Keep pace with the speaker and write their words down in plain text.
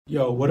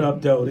Yo, what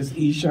up, though? This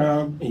is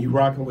Esham, and you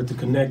rocking with the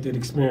Connected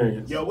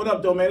Experience. Yo, what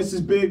up, though, man? This is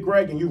Big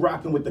Greg, and you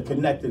rocking with the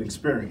Connected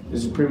Experience.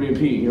 This is Premier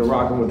Pete, and you're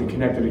rocking with the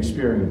Connected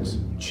Experience.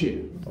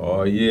 Chill.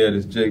 Oh yeah,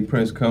 this Jake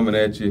Prince coming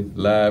at you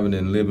live and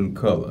in living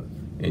color,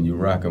 and you're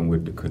rocking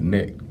with the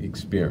Connect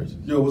Experience.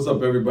 Yo, what's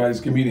up, everybody? It's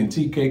comedian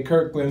TK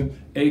Kirkland,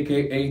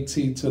 aka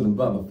T to the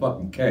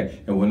motherfucking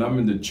K. And when I'm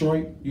in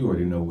Detroit, you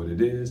already know what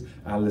it is.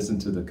 I listen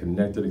to the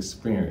Connected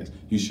Experience.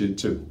 You should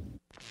too.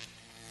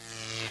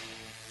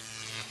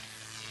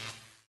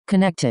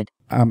 Connected.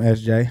 I'm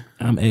SJ.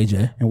 I'm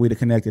AJ. And we the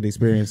Connected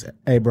Experience.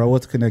 Hey, bro,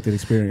 what's the Connected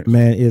Experience?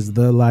 Man, it's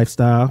the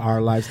lifestyle.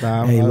 Our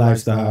lifestyle. Hey, our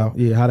lifestyle.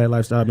 Yeah, how that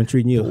lifestyle been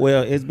treating you?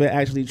 Well, it's been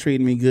actually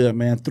treating me good,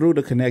 man. Through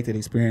the Connected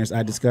Experience,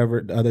 I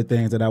discovered the other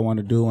things that I want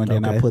to do, and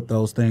then I put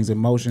those things in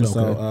motion. Okay.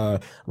 So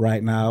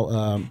right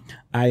now,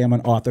 I am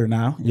an author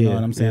now. You know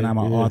what I'm saying? I'm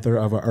an author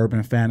of an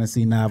urban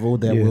fantasy novel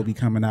that will be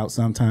coming out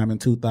sometime in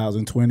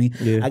 2020.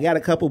 Yeah. I got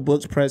a couple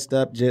books pressed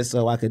up just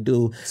so I could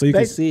do. So you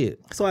can see it.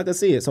 So I could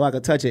see it. So I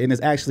could touch it. And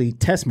it's actually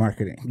test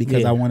marketing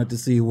because I wanted to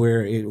see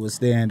where it would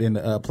stand in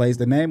the place.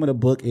 The name of the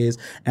book is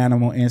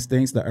Animal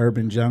Instincts, The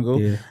Urban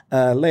Jungle.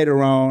 Yeah.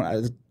 Later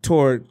on,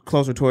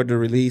 closer toward the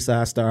release,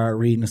 I started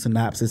reading the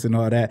synopsis and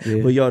all that.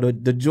 Yeah. But yo,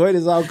 the joint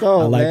is all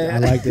cold. I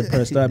liked it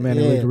pressed up, man.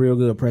 It looked real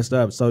good pressed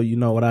up. So you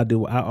know what I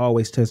do? I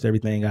always test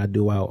everything I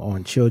do out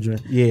on children.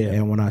 Yeah.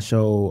 And when I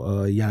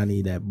show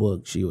Yanni that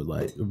book, she was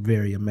like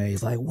very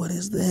amazed. Like, what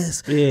is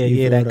this?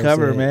 Yeah, that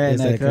cover, man.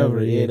 That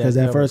cover. Yeah, because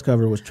that first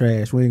cover was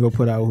trash. We ain't gonna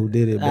put out who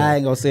did it. But I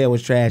ain't gonna say it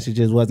was trash. It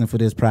just wasn't for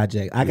this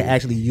project. I could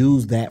actually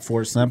use that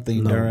for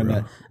something during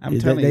the. I'm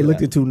telling you, they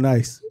looked it too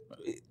nice.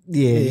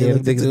 Yeah,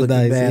 things look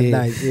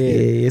nice.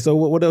 Yeah. So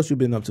what else you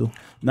been up to?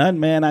 Nothing,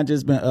 man. I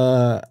just been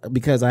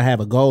because I have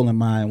a goal in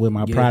mind with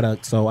my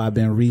product, so I've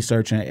been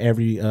researching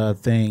every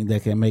thing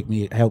that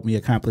can help me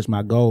accomplish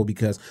my goal.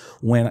 Because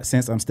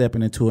since I'm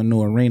stepping into a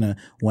new arena,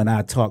 when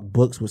I talk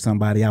books with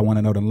somebody, I want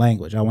to know the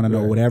language. I want to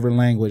know whatever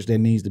language that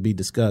needs to be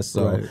discussed.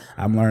 So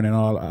I'm learning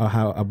all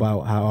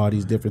about how all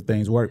these different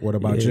things work. What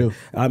about you?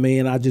 I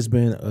mean, I just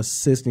been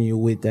assisting you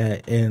with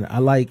that, and I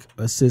like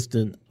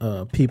assisting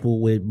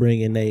people with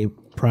bringing their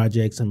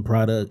projects and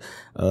product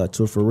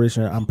to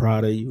fruition. I'm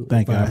proud of you.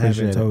 Thank you. I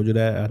haven't told you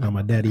that. I know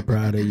my daddy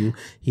proud of you.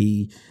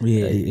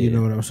 You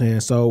know what I'm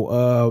saying.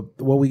 So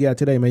what we got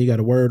today, man? You got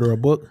a word or a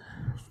book?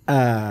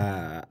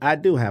 I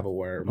do have a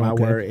word. My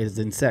word is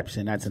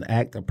inception. That's an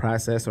act, a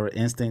process, or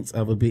instance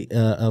of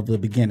the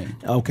beginning.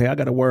 Okay, I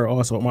got a word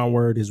also. My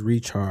word is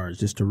recharge,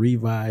 just to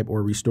revive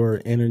or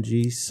restore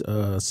energy,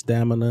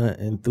 stamina,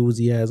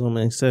 enthusiasm,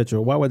 etc.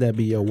 Why would that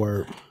be your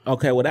word?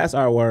 Okay, well, that's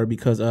our word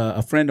because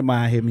a friend of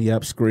mine hit me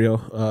up,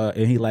 Skrill,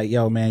 and he like,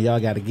 yo, man, y'all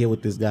got to get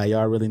with this guy.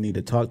 Y'all really need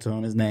to talk to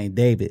him. His name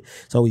David.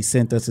 So he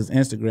sent us his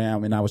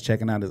Instagram, and I was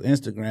checking out his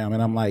Instagram,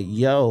 and I'm like,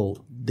 yo,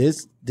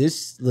 this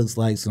looks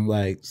like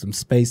some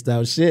spaced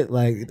out shit.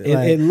 Like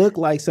it looked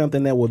like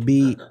something that would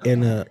be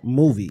in a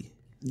movie.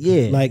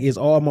 Yeah, like it's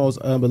almost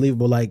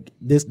unbelievable. Like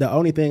this, the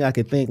only thing I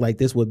could think like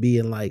this would be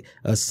in like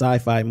a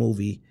sci-fi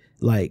movie.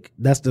 Like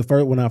that's the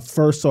first when I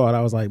first saw it,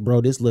 I was like,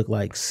 bro, this looked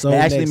like so. It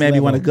actually made me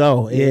want to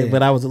go,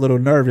 but I was a little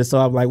nervous, so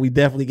I'm like, we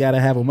definitely got to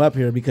have him up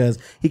here because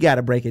he got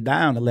to break it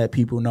down to let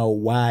people know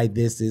why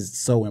this is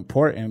so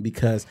important.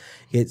 Because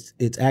it's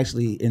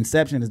actually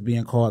Inception is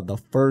being called the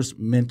first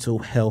mental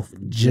health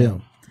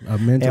gym. A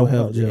mental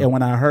health gym. And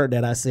when I heard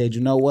that, I said,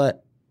 you know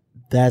what,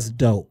 that's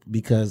dope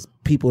because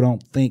people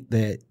don't think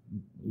that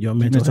your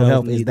mental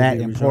health is that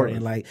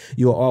important. Like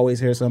you'll always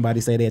hear somebody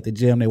say they at the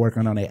gym, they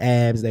working on their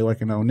abs, they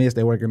working on this,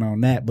 they working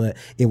on that, but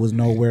it was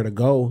nowhere to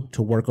go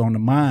to work on the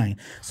mind.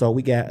 So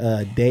we got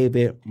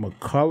David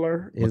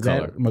McCullar.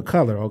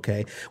 McCullar?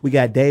 Okay, we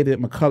got David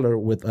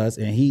McCullar with us,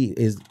 and he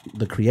is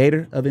the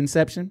creator of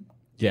Inception.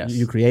 Yes.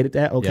 You created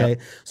that? Okay.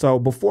 Yep. So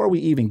before we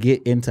even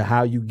get into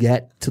how you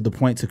get to the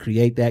point to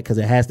create that, because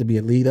it has to be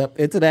a lead up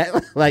into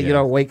that, like you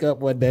don't wake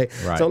up one day.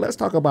 Right. So let's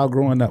talk about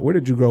growing up. Where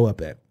did you grow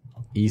up at?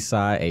 East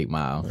Side, 8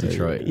 Mile,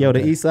 Detroit. Yo,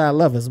 the East Side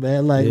love us,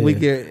 man. Like we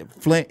get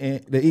Flint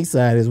and the East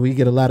Side is we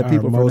get a lot of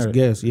people. Most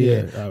guests,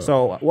 yeah.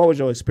 So what was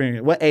your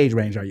experience? What age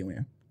range are you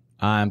in?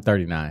 I'm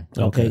 39.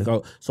 Okay.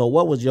 So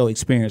what was your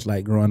experience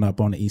like growing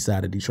up on the East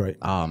Side of Detroit?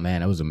 Oh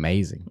man, it was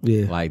amazing.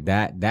 Yeah. Like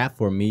that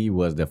for me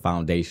was the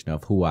foundation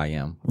of who I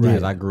am.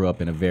 Because I grew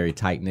up in a very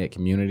tight knit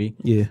community.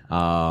 Yeah.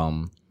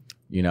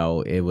 You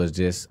know, it was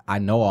just I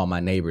know all my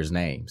neighbors'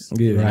 names.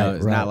 Yeah. You know,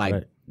 it's not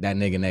like that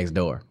nigga next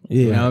door.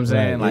 Yeah, you know what I'm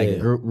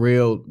saying?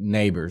 Real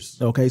neighbors.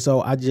 Okay,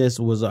 so I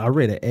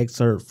read an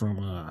excerpt from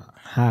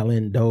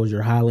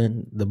Dozier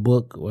Holland, the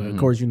book. Well, of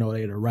course, you know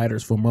they're the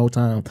writers for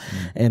Motown,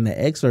 and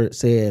the excerpt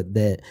said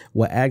that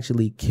what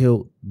actually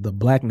killed the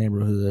black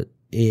neighborhood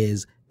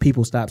is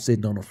people stopped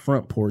sitting on the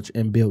front porch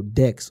and built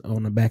decks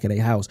on the back of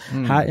their house.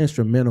 How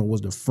instrumental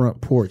was the front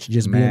porch?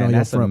 Just being on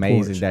your front porch.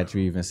 That's amazing that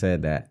you even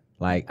said that.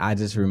 Like I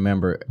just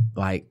remember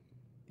like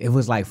it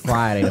was like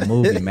Friday the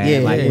movie, man. Yeah,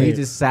 like yeah, we yeah.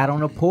 just sat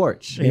on the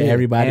porch. Yeah,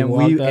 everybody and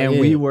walked up, and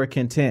yeah. we were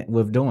content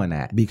with doing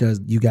that.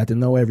 because you got to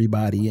know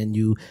everybody and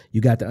you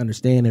got to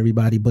understand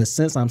everybody. But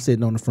since I'm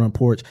sitting on the front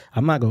porch,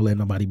 I'm not gonna let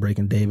nobody break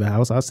in David's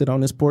house. I'll sit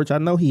on this porch. I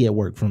know he at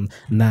work from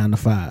 9 to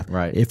 5.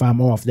 Right. If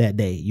I'm off that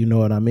day, you know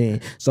what I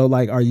mean. So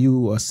like, are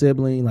you a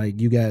sibling? Like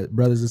you got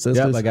brothers and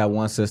sisters? Yep, I got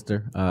one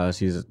sister.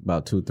 She's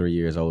about 2-3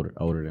 years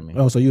older than me.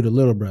 Oh, so you the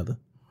little brother?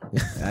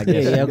 I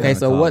guess Yeah, you okay. wanna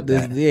So call what it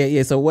does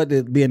that. So what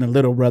does being a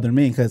little brother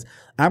mean? Because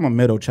I'm a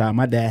middle child.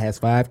 My dad has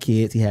 5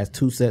 kids. He has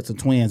 2 sets of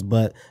twins.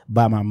 But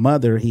by my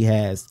mother, he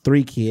has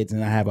 3 kids,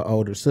 and I have an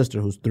older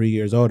sister who's 3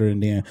 years older.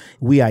 And then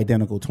we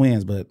identical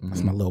twins, but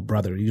that's my little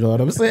brother. You know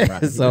what I'm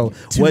saying? So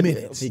 2 what?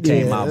 minutes. He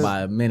came out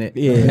by a minute.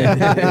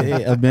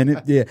 Yeah, a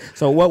minute. Yeah.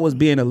 So what was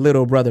being a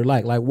little brother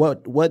like? Like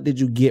what did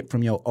you get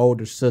from your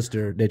older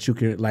sister that you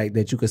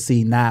could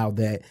see now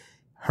that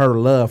her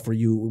love for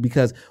you?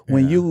 Because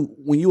when you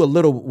a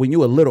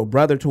little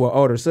brother to an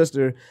older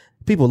sister,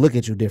 people look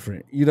at you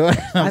different. You know what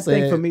I'm I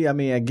saying? think for me, I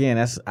mean,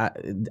 again,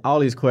 all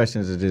these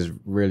questions are just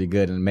really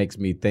good and makes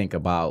me think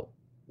about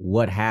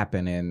what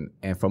happened.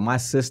 And for my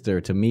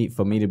sister for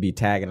me to be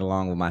tagging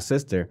along with my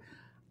sister,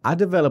 I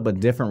develop a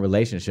different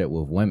relationship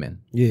with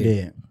women.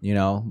 Yeah. You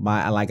know,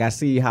 I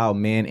see how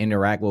men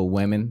interact with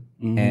women,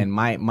 and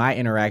my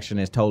interaction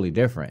is totally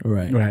different.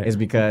 Right. Right. It's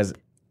because,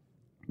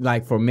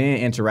 like, for men,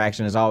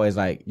 interaction is always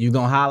like, you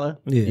gonna holler?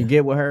 Yeah. You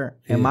get with her?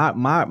 And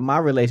my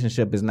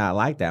relationship is not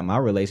like that. My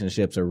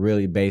relationships are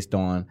really based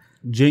on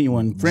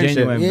Genuine friendship.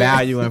 genuine Yeah.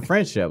 value and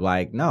friendship.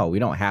 Like, no, we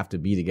don't have to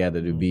be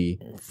together to be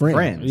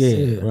friends.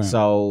 Yeah. Right.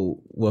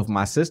 So with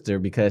my sister,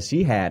 because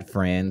she had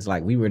friends,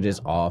 like, we were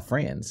just all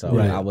friends. So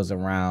Right. I was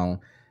around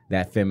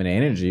that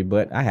feminine energy,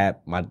 but I had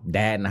my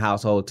dad in the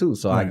household too.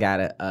 So I got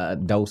a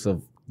dose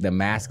of the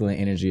masculine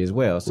energy as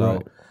well.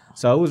 So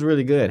so it was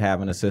really good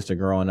having a sister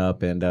growing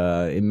up, and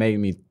it made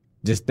me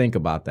just think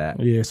about that.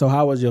 Yeah. So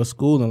how was your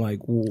schooling? Like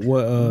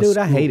what? Dude,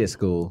 I school- hated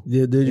school.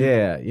 Did you?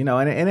 Yeah, you know,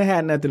 and it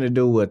had nothing to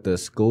do with the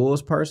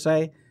schools per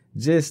se,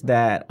 just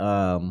that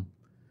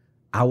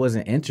I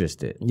wasn't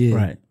interested. Yeah.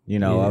 Right. You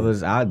know,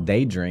 I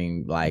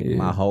daydreamed like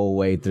my whole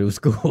way through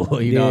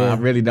school. You know, Yeah. I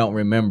really don't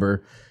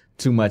remember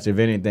too much of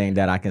anything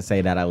that I can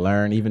say that I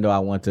learned, even though I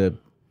went to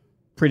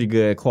pretty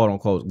good, quote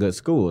unquote, good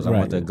schools. I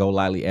went to Go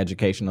Lively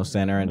Educational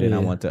Center, and then I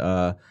went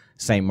to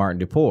St. Martin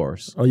de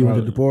Porres. Oh, you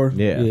went to DePore?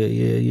 Yeah.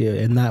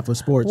 Yeah. And not for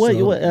sports. What?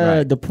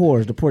 so-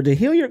 DePores. Did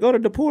Hilliard go to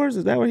DePores?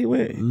 Is that where he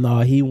went?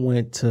 No, he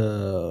went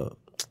to.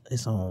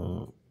 It's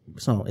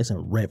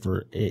in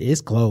Redford.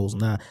 It's closed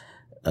now.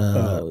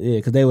 Yeah,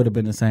 because they would have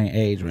been the same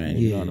age range.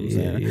 You know what I'm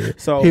saying? Yeah.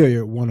 So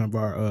Hilliard, one of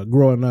our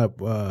growing up,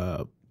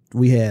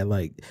 we had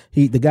like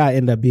the guy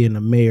ended up being the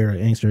mayor of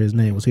Inkster. His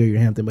name was Hilliard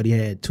Hampton, but he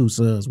had 2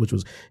 sons, which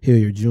was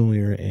Hilliard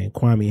Jr. and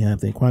Kwame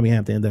Hampton. Kwame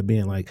Hampton ended up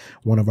being like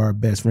one of our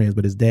best friends,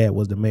 but his dad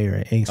was the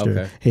mayor of Inkster.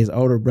 Okay. His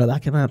older brother, I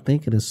cannot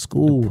think of the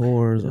school.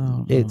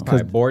 It's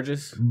because Like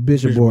Borges.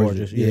 Bishop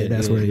Borges. Yeah,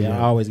 that's where he I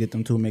went. always get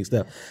them 2 mixed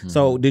up.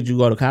 So did you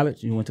go to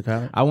college? You went to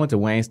college? I went to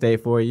Wayne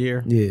State for a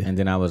year. Yeah. And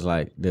then I was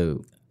like,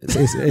 dude,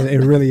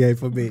 It really ain't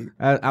for me.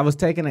 I was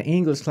taking an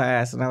English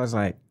class, and I was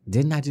like,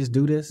 didn't I just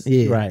do this?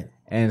 Yeah. Right.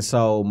 And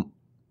so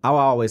I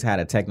always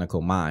had a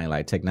technical mind.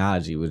 Like,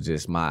 technology was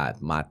just my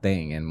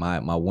thing. And my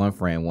one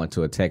friend went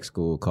to a tech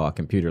school called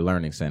Computer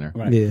Learning Center.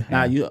 Right. Yeah.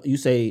 Now you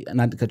say,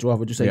 not to cut you off,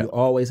 but you say Yeah. you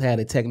always had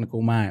a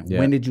technical mind. Yeah.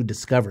 When did you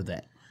discover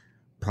that?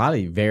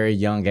 Probably very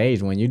young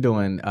age, when you're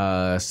doing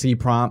C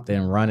prompt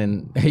and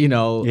running,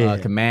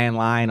 command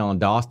line on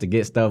DOS to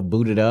get stuff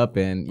booted up,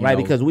 and you Right,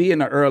 know, because we in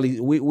the early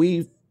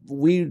we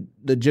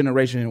the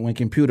generation when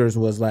computers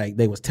was like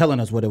they was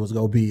telling us what it was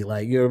gonna be.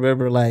 Like you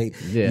remember, like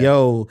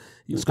yo,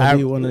 it's gonna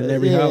be one in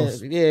every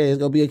house. Yeah, it's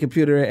gonna be a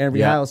computer in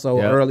every house.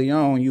 So early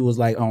on, you was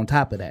like on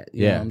top of that.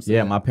 You know what I'm saying?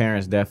 yeah. My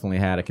parents definitely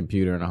had a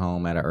computer in the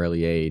home at an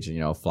early age. You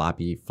know,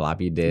 floppy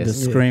The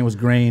disk. screen was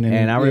green,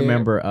 And I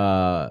remember,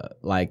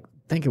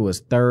 I think it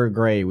was 3rd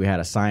grade, we had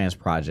a science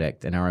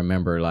project. And I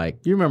remember, like,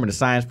 you remember the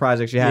science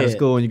projects you had at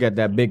school, and you got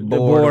that big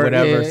board or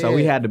whatever. So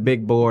we had the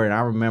big board, and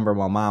I remember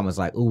my mom was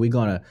like, "Ooh, we're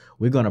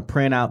gonna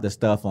print out the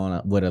stuff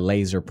with a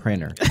laser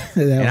printer."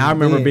 And I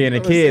remember being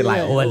a kid,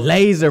 like, "Oh, a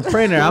laser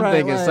printer." I'm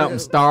thinking something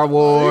Star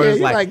Wars,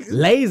 you're like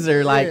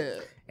laser, like. Yeah.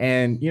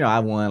 And, I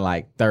won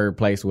like 3rd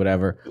place,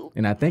 whatever.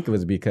 And I think it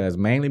was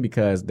mainly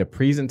because the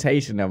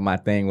presentation of my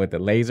thing with the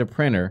laser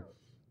printer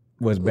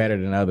was better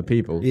than other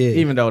people. Yeah.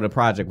 Even though the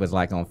project was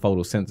like on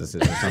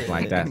photosynthesis or something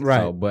like that. Right.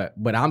 So,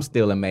 but I'm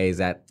still amazed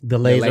at the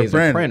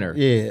laser printer.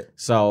 Yeah.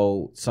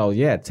 So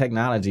yeah,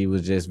 technology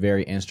was just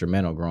very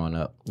instrumental growing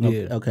up.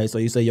 Yeah. Okay. So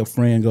you say your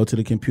friend go to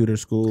the computer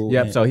school.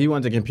 Yep. and- So he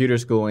went to computer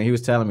school, and he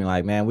was telling me,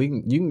 like, man,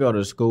 you can go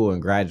to school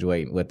and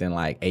graduate within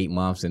like 8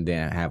 months and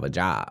then have a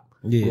job.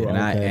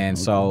 Yeah.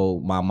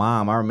 So my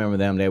mom, I remember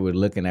they were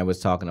was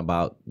talking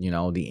about,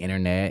 the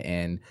internet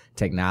and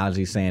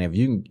technology, saying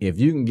if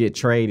you can get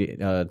trained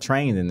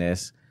in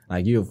this,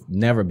 Like you'll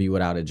never be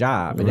without a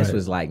job. And this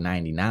was like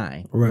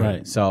 99.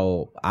 Right.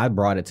 So I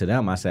brought it to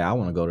them. I said, I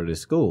want to go to this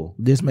school.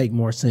 This make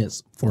more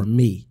sense for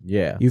me.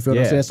 Yeah. You feel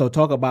what I'm saying? So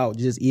talk about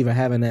just even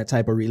having that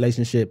type of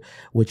relationship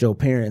with your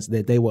parents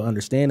that they will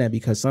understand that,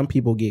 because some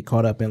people get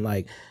caught up in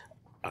like,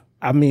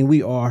 I mean,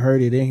 we all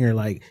heard it in here,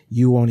 like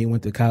you only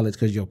went to college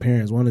because your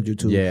parents wanted you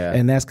to. Yeah.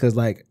 And that's because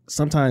like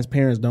sometimes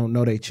parents don't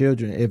know their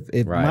children.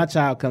 If my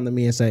child come to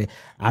me and say,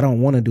 I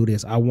don't want to do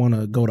this, I want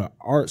to go to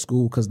art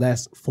school because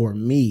that's for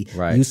me.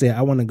 Right. You say,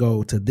 I want to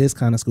go to this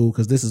kind of school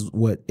because this is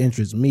what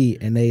interests me.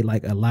 And they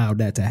like allowed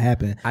that to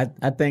happen.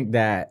 I think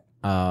that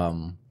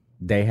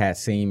they had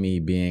seen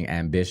me being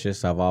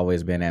ambitious. I've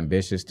always been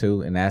ambitious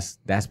too. And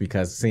that's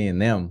because seeing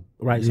them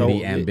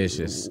be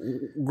ambitious.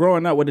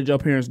 Growing up, what did your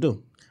parents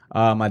do?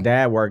 My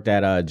dad worked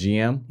at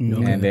GM,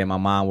 and then my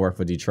mom worked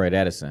for Detroit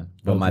Edison.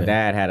 But my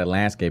dad had a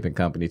landscaping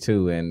company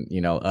too, and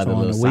other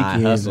little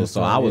side hustles.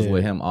 So I was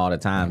with him all the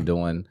time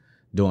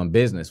doing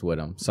business with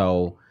him.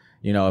 So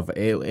if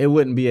it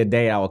wouldn't be a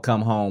day I would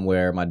come home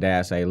where my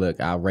dad say,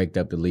 "Look, I raked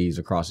up the leaves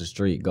across the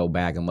street. Go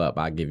bag them up.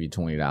 I'll give you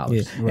 $20."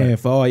 Yeah. Right. And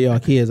for all y'all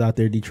kids out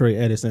there, Detroit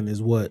Edison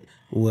is what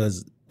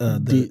was.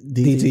 The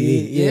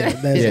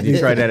DTE,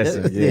 Detroit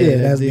Edison.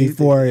 That's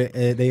before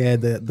they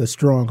had the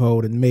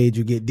stronghold and made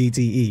you get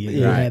DTE.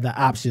 You had the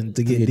option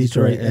to get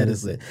Detroit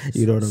Edison.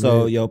 You know what I mean?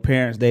 So your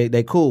parents,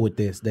 they cool with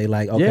this. They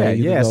like,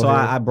 okay, So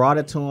I brought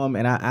it to them,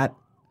 and I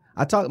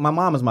talked. My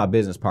mom was my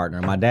business partner,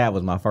 and my dad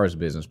was my first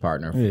business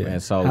partner. Yeah.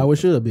 And so how it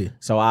should be.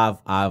 So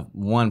I've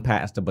one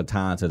passed the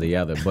baton to the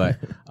other,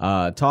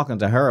 but talking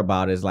to her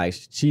about it is like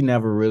she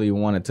never really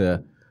wanted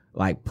to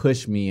like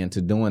push me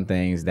into doing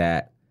things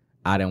that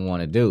I didn't want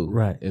to do.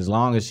 Right. As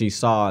long as they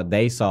saw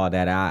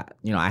that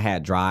I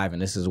had drive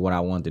and this is what I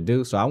wanted to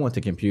do. So I went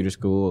to computer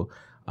school,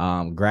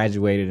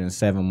 graduated in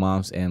 7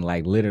 months, and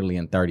like literally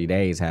in 30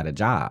 days had a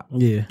job.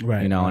 Yeah.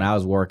 Right. And I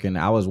was working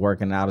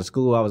out of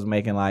school. I was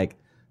making like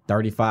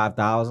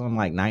 $35,000. I'm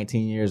like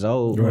 19 years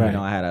old. Right.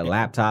 I had a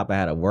laptop. I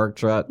had a work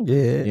truck.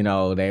 Yeah.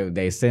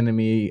 They sending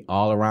me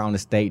all around the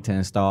state to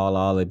install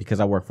all it, because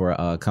I worked for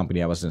a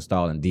company. I was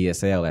installing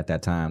DSL at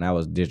that time. That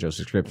was digital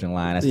subscription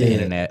line. That's the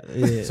internet.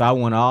 Yeah. So I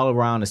went all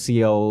around the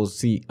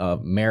COs,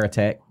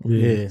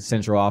 Meritech,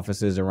 central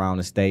offices around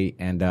the state.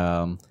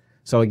 And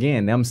so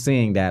again, them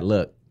seeing that,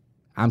 look,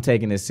 I'm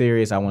taking this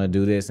serious. I want to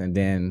do this. And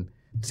then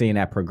seeing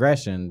that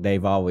progression,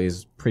 they've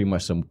always pretty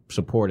much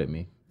supported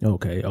me.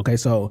 Okay.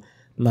 So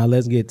now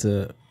let's get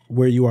to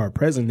where you are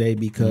present day,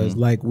 because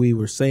like we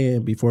were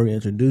saying before we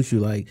introduced you,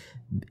 like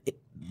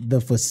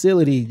the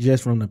facility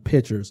just from the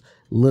pictures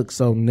looks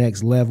so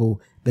next level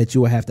that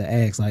you would have to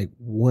ask, like,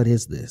 what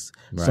is this?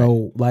 Right.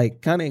 So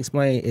like kind of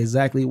explain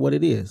exactly what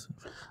it is.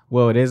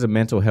 Well, it is a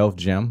mental health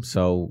gym.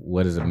 So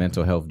what does a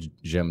mental health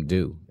gym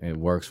do? It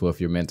works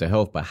with your mental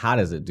health, but how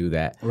does it do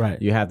that?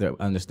 Right. You have to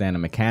understand the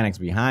mechanics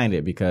behind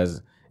it,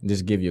 because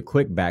just give you a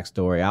quick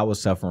backstory. I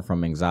was suffering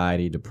from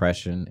anxiety,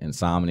 depression,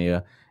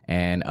 insomnia,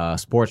 and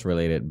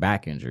sports-related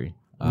back injury.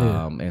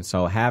 And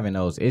so having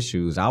those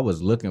issues, I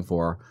was looking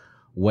for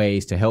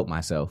ways to help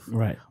myself.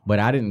 Right. But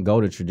I didn't go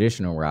the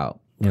traditional route.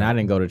 And I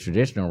didn't go the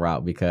traditional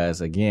route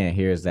because, again,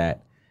 here's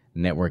that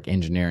network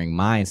engineering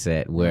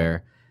mindset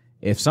where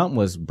if something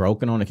was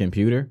broken on a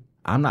computer,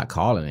 I'm not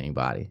calling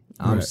anybody.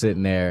 I'm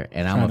sitting there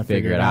and I'm going to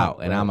figure it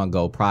out. And I'm going to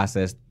go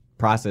process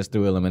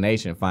through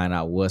elimination, find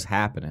out what's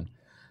happening.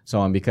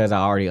 So, and because I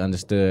already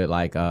understood,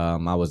 like,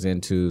 I was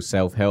into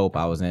self-help,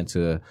 I was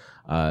into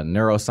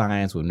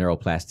neuroscience with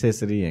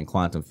neuroplasticity and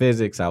quantum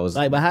physics. I was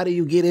like, but how do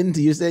you get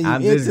into? You saying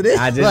into this?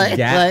 I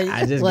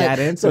just got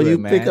into it. So you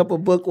man. pick up a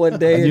book one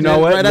day. You know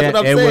what? Right, that's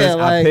what I'm saying.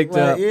 I picked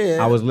up.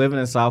 I was living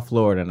in South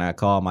Florida, and I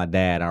called my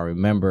dad. I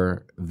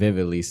remember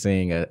vividly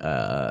seeing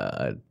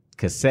a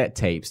cassette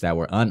tapes that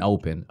were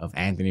unopened of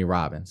Anthony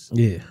Robbins.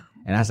 Yeah.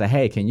 And I said,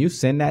 "Hey, can you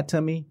send that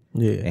to me?"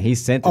 Yeah. And he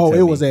sent it to me. Oh,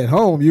 it was at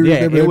home. You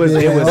remember it was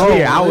here.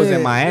 I was in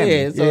Yeah.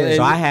 Miami. Yeah.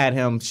 So I had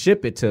him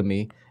ship it to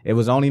me. It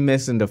was only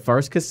missing the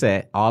first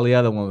cassette. All the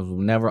other ones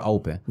were never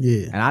open.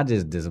 Yeah. And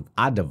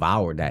I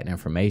devoured that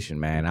information,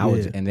 man.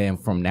 And then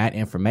from that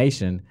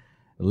information,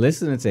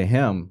 listening to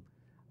him,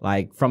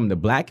 like from the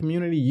black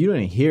community, you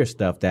didn't hear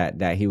stuff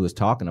that he was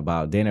talking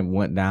about. Then it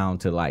went down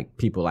to like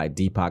people like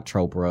Deepak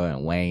Chopra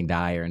and Wayne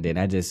Dyer, and then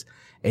it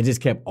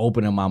just kept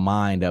opening my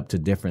mind up to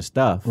different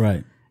stuff.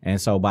 Right. And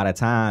so by the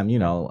time,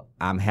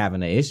 I'm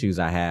having the issues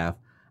I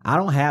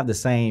don't have the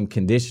same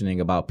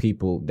conditioning about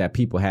people that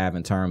people have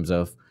in terms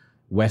of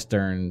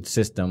Western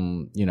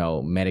system,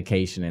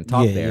 medication and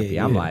talk therapy.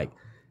 I'm like,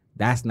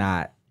 that's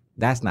not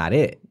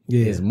it.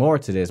 Yeah. There's more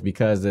to this,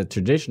 because the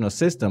traditional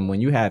system, when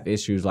you have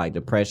issues like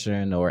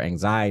depression or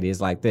anxiety,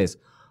 it's like this.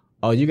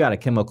 Oh, you got a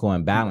chemical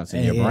imbalance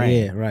in your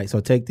brain. Yeah, right. So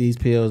take these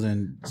pills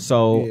and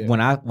when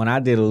I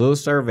did a little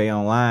survey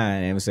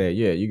online and said,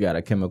 yeah, you got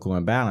a chemical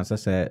imbalance, I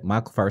said,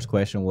 my first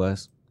question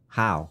was,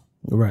 how?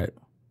 Right.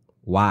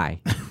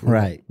 Why?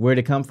 Right. Where'd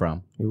it come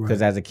from?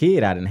 Because as a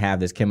kid, I didn't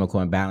have this chemical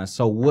imbalance.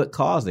 So what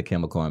caused the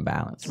chemical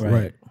imbalance?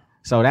 Right.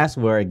 So that's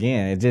where,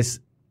 again, it just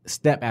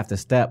step after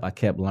step, I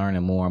kept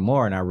learning more and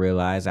more. And I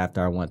realized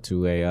after I went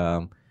to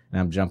a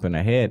and I'm jumping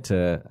ahead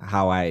to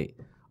how I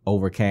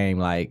overcame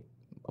like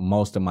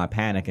most of my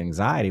panic and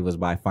anxiety was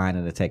by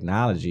finding a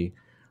technology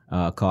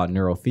called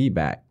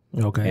neurofeedback.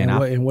 Okay. And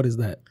And what is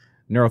that?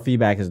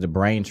 Neurofeedback is the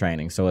brain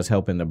training. So it's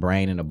helping the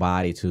brain and the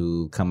body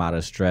to come out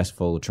of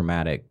stressful,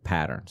 traumatic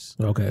patterns.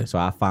 Okay. So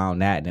I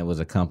found that, and it was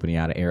a company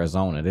out of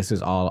Arizona. This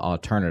is all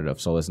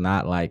alternative. So it's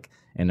not like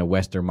in the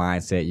Western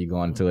mindset, you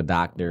going to a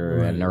doctor,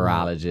 a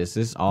neurologist.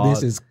 It's all.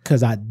 This is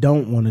because I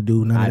don't want to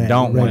do none of that. I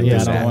don't want to do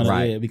Yeah, I don't that. want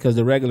Right. to, because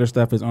the regular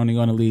stuff is only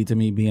going to lead to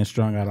me being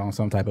strung out on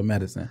some type of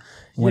medicine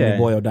when Yeah, you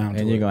boil down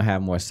to and it. you're gonna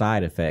have more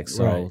side effects.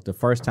 So Right. the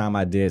first time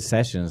I did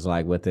sessions,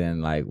 like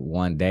within like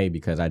 1 day,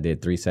 because I did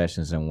 3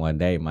 sessions in 1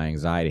 day, my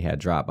anxiety had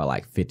dropped by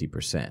like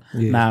 50%.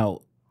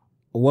 Now,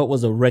 what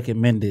was a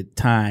recommended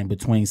time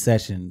between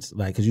sessions?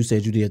 Like, because you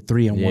said you did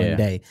 3 in 1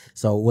 day.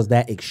 So was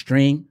that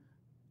extreme?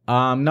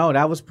 No,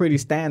 that was pretty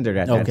standard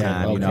at that Okay,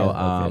 time. okay, You know,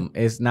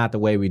 okay. it's not the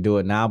way we do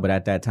it now, but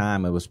at that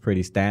time it was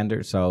pretty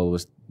standard. So it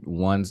was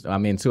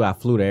I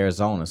flew to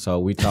Arizona, so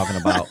we talking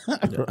about.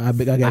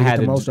 I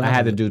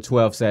had to do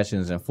 12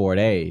 sessions in 4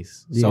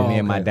 days. So me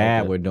and my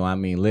dad were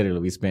doing. Literally,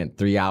 we spent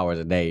 3 hours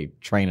a day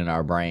training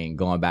our brain,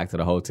 going back to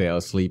the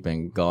hotel,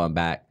 sleeping, going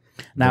back.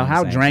 Now, doing the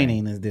how same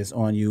draining thing. is this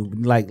on you?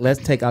 Like,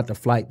 let's take out the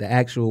flight, the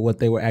actual what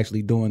they were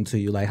actually doing to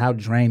you. Like, how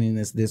draining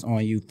is this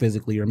on you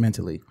physically or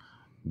mentally?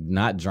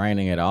 Not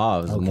draining at all.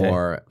 It was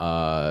more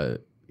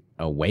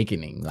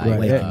awakening. Like,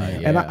 Right.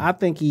 And I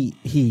think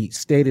he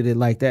stated it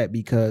like that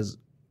because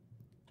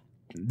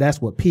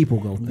that's what people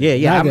go think.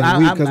 Yeah.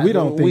 Because we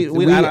don't think.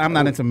 I'm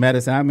not into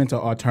medicine. I'm into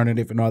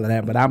alternative and all of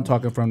that. But I'm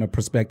talking from the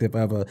perspective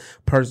of a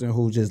person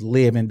who just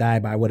live and die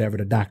by whatever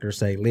the doctors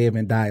say. Live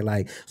and die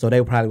like. So they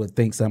probably would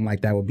think something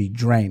like that would be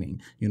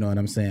draining. You know what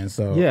I'm saying?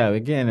 So yeah.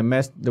 Again,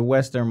 the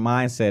Western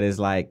mindset is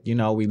like, you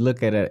know, we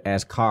look at it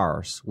as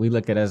cars. We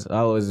look at it as,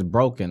 oh, it's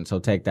broken, so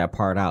take that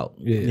part out.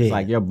 It's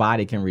like your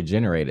body can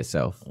regenerate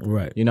itself.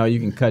 Right. You know, you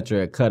can cut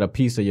a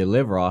piece of your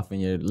liver off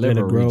and your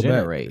liver grow back.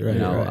 regenerate. Right, you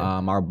know, right.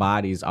 our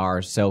bodies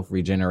are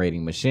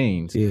self-regenerating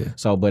machines. Yeah.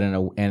 So, but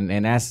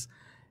and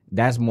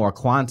that's more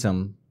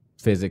quantum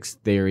physics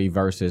theory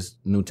versus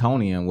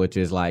Newtonian, which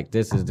is like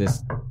this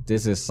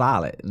is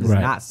solid. It's Right.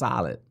 not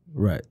solid.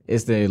 Right.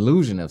 It's the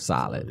illusion of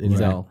solid.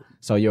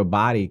 So your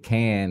body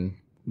can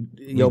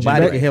can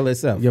heal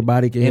itself. Your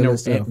body can heal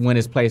itself. when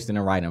it's placed in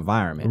the right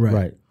environment.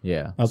 Right.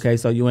 Yeah. Okay,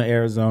 so you in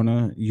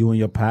Arizona, you and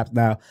your pops.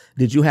 Now,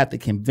 did you have to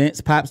convince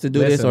pops to do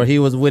this, Listen, or he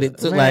was with it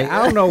too? Man, Like,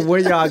 I don't know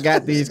where y'all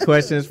got these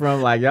questions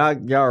from. Like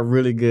y'all are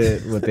really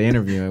good with the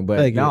interviewing, but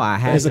Thank no, you. I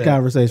had It's to. a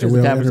conversation. it's We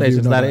a don't conversation,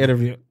 it's interview not an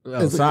nobody. interview.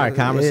 Oh, sorry,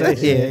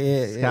 conversation.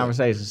 Yeah.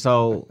 Conversation.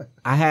 So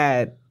I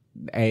had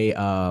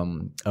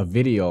a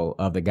video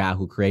of the guy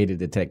who created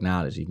the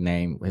technology. His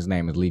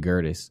name is Lee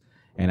Gertis,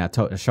 and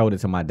I showed it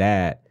to my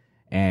dad,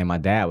 and my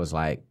dad was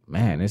like,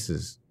 "Man, this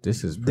is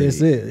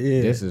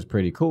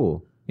pretty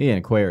cool." He an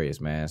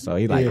Aquarius, man. So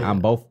he like,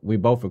 we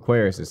both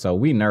Aquariuses. So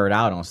we nerd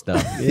out on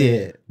stuff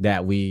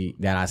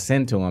that I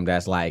send to him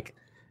that's like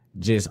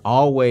just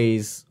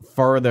always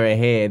further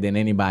ahead than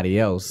anybody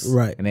else.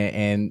 Right.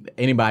 And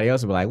anybody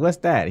else will be like, what's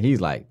that? He's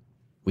like,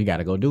 we got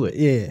to go do it.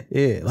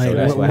 Yeah. Like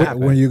that's what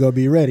happened. when you gonna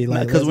be ready.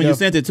 Like, Because when you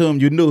sent it to him,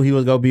 you knew he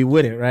was gonna be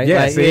with it, right?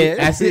 Yeah,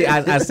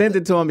 Like, I sent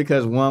it to him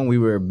because 1, we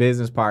were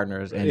business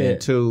partners, and then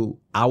 2,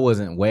 I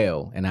wasn't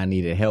well and I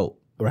needed help.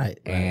 Right.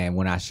 And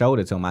when I showed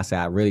it to him, I said,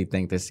 I really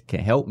think this can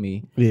help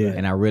me. Yeah.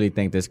 And I really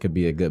think this could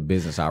be a good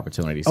business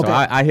opportunity. So Okay.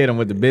 I hit him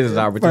with the business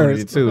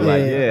opportunity First, too.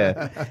 Like,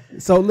 yeah.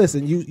 So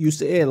listen, you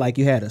said like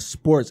you had a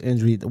sports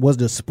injury. Was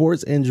the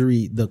sports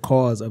injury the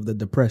cause of the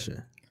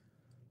depression?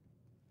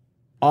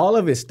 All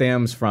of it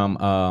stems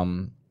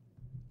from,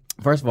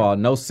 first of all,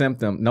 no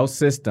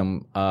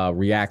system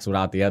reacts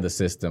without the other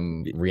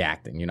system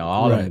reacting. You know,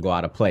 all of them go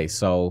out of place.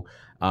 So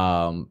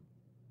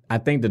I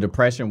think the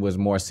depression was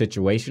more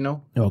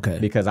situational. Okay.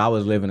 Because I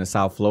was living in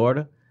South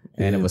Florida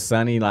and it was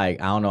sunny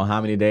like I don't know how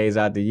many days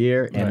out the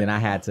year, and then I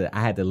had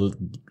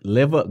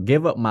to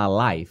give up my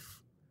life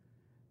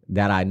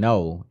that I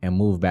know and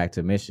move back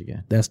to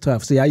Michigan. That's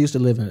tough. See, I used to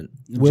live in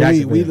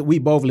we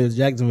both lived in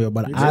Jacksonville,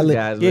 but I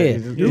guys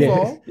live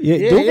Duval?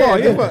 Duval.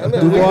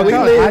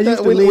 I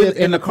used to live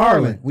in the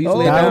Carlin. We used to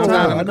live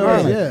downtown in the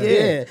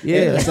Carlin.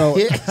 Yeah.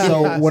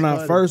 So when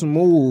I first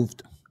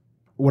moved,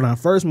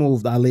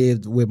 I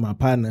lived with my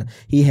partner.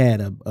 He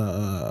had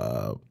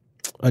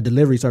a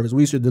delivery service.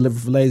 We used to deliver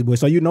for Lazy Boy.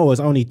 So you know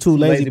it's only 2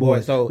 Lazy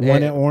Boys. So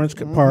one in Orange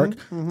Park.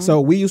 So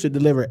we used to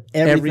deliver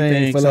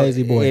everything for So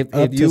Lazy Boy.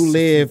 If you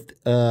lived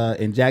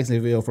in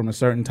Jacksonville from a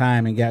certain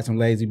time and got some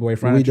Lazy Boy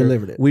furniture,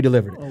 we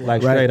delivered it.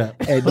 Like straight up.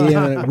 And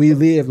then we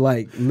lived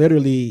like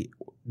literally.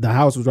 The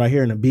house was right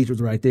here and the beach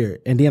was right there.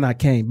 And then I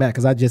came back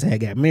because I just had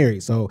got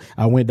married. So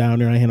I went down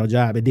there and I had no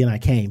job. And then I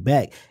came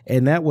back.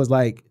 And that was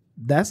like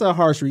that's a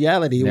harsh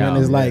reality when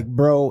it's like,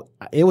 bro,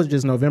 it was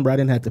just November. I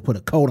didn't have to put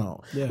a coat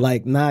on. Yeah.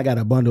 Like, now I got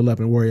to bundle up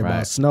and worry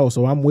about snow.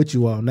 So I'm with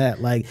you on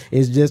that. Like,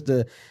 it's just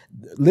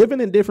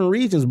living in different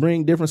regions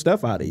bring different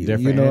stuff out of you.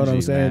 Different you know energy, what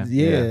I'm saying? man.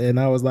 Yeah. And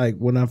I was like,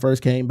 when I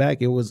first came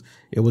back, it was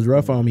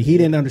rough on me. He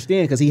didn't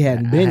understand because he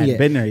hadn't been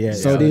yet.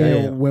 So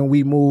then when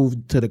we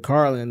moved to the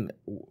Carlin,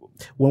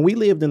 when we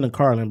lived in the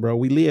Carlin, bro,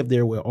 we lived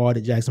there with all the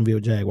Jacksonville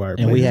Jaguars.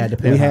 And we had the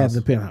penthouse. We had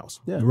the penthouse.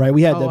 Yeah. Right?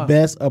 We had the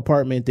best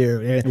apartment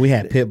there. And we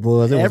had pit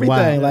bulls. It was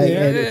everything.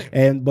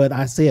 wild. But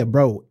I said,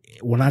 bro,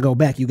 when I go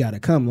back, you got to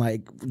come.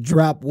 Like,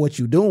 drop what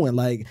you doing.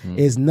 Like,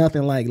 it's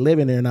nothing like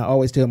living there. And I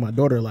always tell my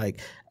daughter, like,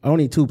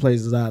 only two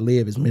places I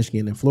live is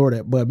Michigan and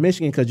Florida. But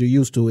Michigan, because you're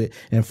used to it,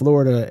 and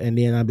Florida, and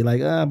then I'd be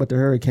like, but the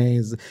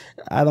hurricanes,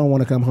 I don't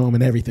want to come home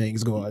and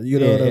everything's gone.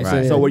 You know what I'm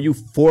saying? So were you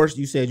forced?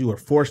 You said you were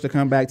forced to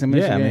come back to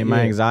Michigan? Yeah, I mean,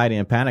 my anxiety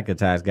and panic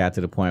attacks got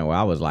to the point where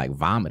I was like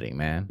vomiting,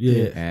 man.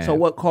 Yeah. And so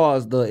what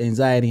caused the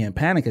anxiety and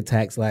panic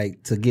attacks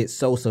like to get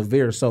so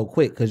severe so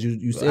quick? Because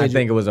you said I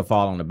think it was a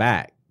fall on the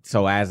back.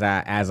 So as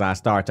I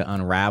start to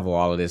unravel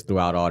all of this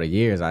throughout all the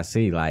years, I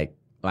see like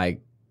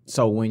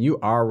so when you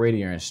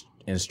already are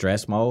in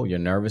stress mode, your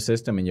nervous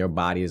system and your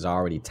body is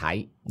already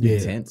tight,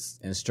 tense,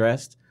 and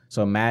stressed.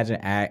 So imagine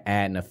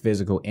adding a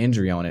physical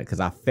injury on it,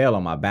 because I fell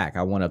on my back.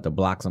 I went up to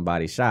block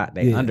somebody's shot.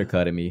 They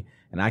undercutted me,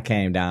 and I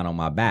came down on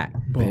my back.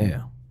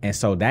 Bam. And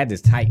so that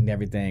just tightened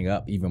everything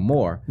up even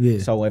more. Yeah.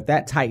 So if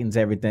that tightens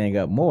everything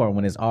up more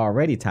when it's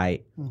already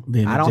tight,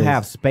 Then I don't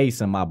have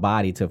space in my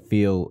body to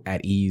feel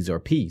at ease or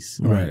peace.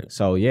 Right.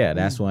 So yeah,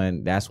 that's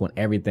when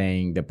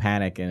everything, the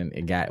panic, and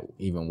it got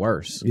even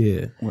worse.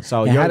 Yeah.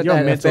 So And how did your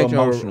that mental, affect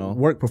your emotional,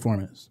 work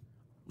performance?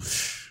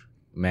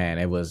 man,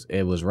 it was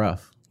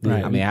rough.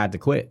 Right. I mean, I had to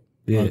quit.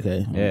 Yeah.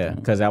 Okay. Yeah,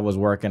 because I was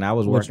working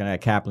at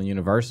Kaplan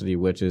University,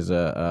 which is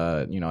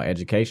a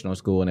educational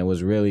school, and it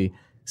was really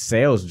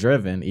sales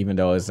driven, even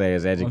though it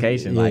says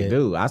education. Like,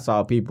 dude, I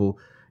saw people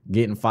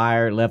getting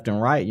fired left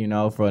and right,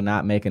 for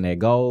not making their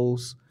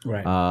goals.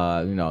 Right.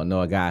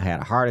 Know a guy had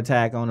a heart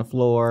attack on the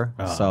floor.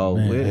 So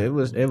it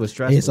was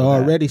stressful. It's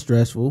already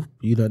stressful.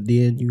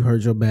 Then you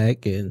hurt your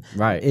back, and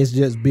it's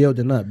just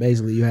building up.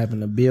 Basically, you having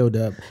to build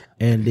up,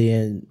 and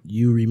then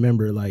you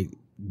remember like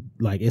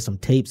it's some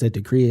tapes at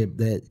the crib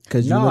that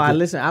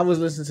I was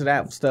listening to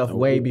that stuff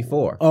way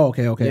before. Oh,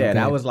 okay. Yeah,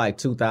 that was like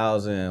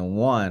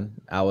 2001.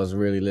 I was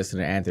really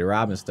listening to Anthony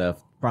Robbins stuff.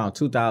 Around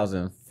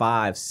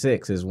 2005,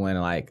 6 is when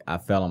like I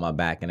fell on my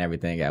back and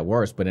everything got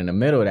worse. But in the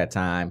middle of that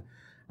time,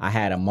 I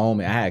had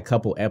a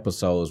couple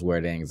episodes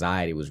where the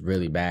anxiety was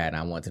really bad. And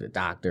I went to the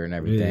doctor and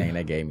everything. And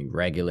they gave me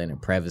Regulin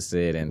and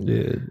Prevacid.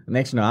 And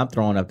next, I'm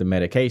throwing up the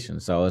medication.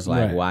 So it's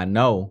like, well, I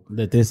know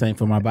that this ain't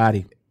for my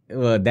body.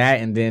 Well,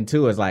 that, and then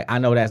too, it's like, I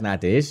know that's not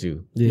the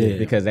issue. Yeah.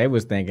 Because they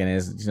was thinking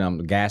it's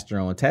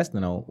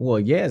gastrointestinal. Well,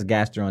 yeah, it's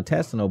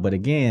gastrointestinal, but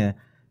again,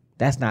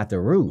 that's not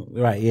the root.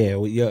 Right, yeah.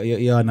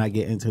 You're not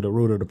getting to the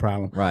root of the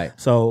problem. Right.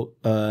 So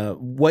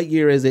what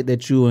year is it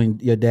that you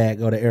and your dad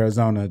go to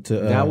Arizona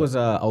to... that was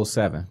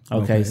 07.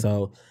 Okay,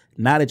 so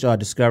now that y'all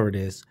discovered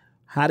this,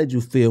 how did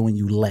you feel when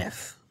you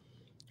left?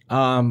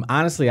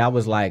 Honestly, I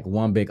was like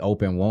one big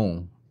open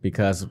wound.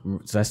 Because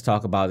let's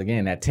talk about,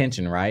 again, that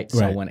tension, right?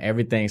 So when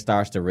everything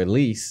starts to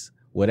release,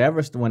 when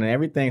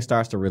everything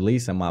starts to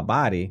release in my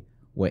body,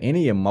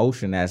 any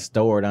emotion that's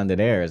stored under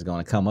there is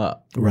going to come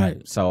up.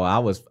 Right. So I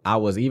was,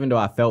 even though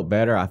I felt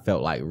better, I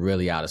felt like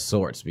really out of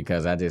sorts,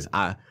 because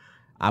I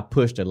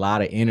pushed a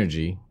lot of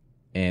energy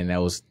in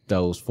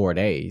those 4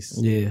 days.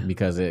 Yeah.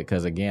 Because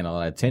again, a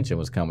lot of tension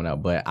was coming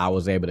up, but I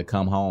was able to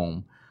come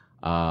home.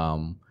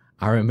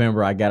 I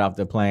remember I got off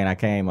the plane. I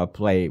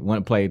went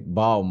and played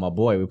ball with my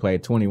boy. We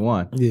played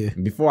 21. Yeah.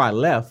 And before I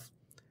left,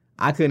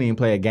 I couldn't even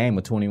play a game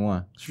with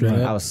 21. Straight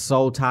up. I was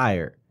so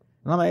tired.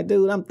 And I'm like,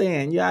 dude, I'm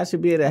thin. I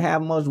should be able to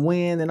have much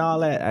wind and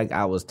all that.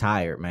 I was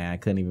tired, man. I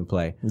couldn't even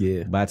play.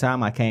 Yeah. By the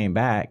time I came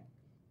back,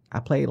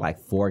 I played like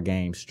 4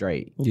 games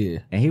straight. Yeah.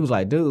 And he was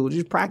like, dude, would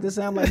you practice?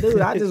 I'm like,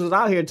 dude, I just was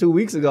out here 2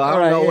 weeks ago. I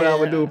don't know what I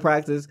would do with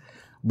practice.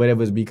 But it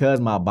was because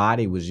my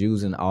body was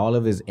using all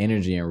of its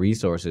energy and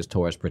resources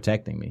towards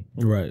protecting me.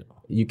 Right.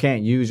 You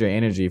can't use your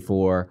energy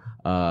for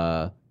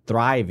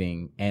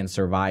thriving and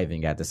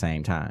surviving at the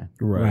same time.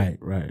 Right.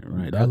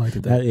 I like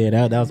it.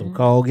 That was a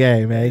cold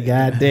game, man.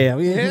 Goddamn.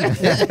 Yeah. I'm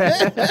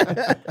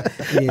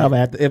going to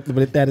have to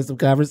implement that in some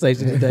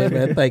conversation today,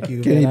 man. Thank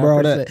you. Kenny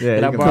brought that.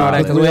 Yeah, I brought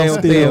that because we don't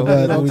steal.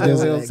 We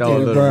just throw a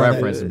little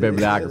reference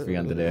bibliography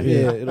under there.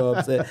 Yeah, you know what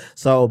I'm saying?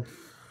 So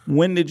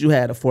when did you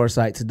have the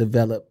foresight to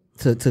develop,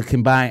 to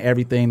combine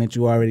everything that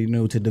you already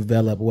knew to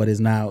develop what is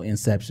now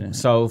Inception?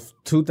 So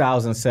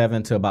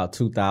 2007 to about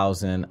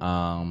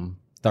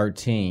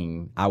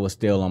 2013, I was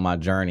still on my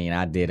journey, and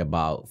I did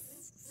about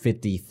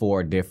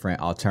 54 different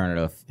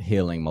alternative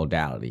healing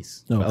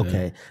modalities.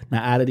 Okay.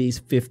 Now, out of these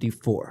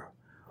 54,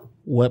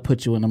 what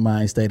put you in the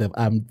mind state of,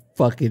 I'm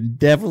fucking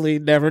definitely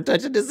never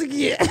touching this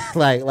again?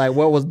 like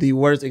what was the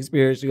worst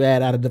experience you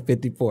had out of the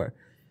 54?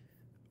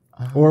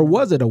 Or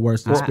was it a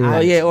worst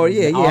experience?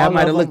 I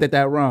might have looked at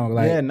that wrong.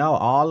 No,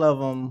 all of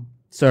them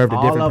served a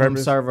all different of them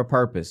purpose? serve a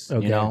purpose.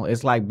 Okay. You know,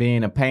 it's like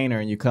being a painter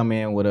and you come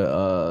in with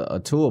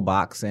a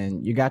toolbox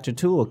and you got your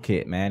tool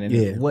kit, man.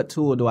 And what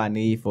tool do I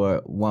need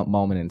for one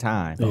moment in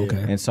time?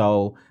 Okay. And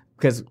so,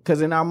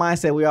 because in our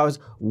mindset, we always,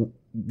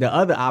 the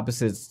other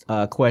opposite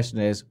question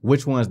is,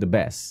 which one's the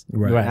best?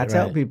 Right. I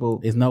tell people,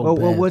 It's no well,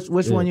 best.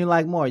 which one you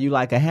like more? You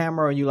like a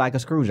hammer or you like a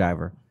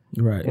screwdriver?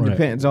 Right. It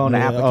depends on the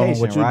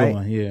application, what you're right?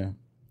 doing, yeah.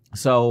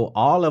 So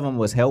all of them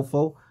was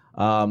helpful.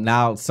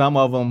 Now some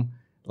of them,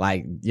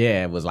 like,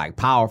 it was like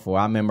powerful.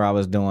 I remember I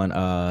was doing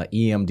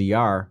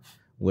EMDR,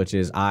 which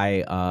is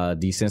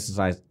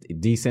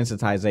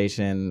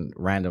desensitization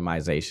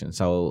randomization.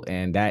 So,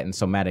 and that and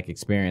somatic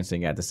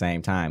experiencing at the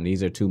same time.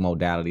 These are two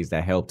modalities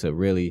that help to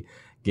really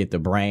get the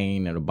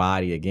brain and the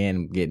body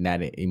again, getting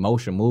that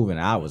emotion moving.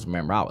 I was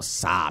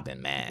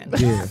sobbing, man.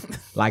 Yeah.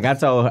 Like I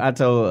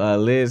told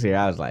Liz here,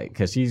 I was like,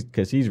 cause she's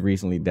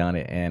recently done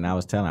it, and I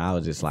was telling her, I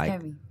was just like,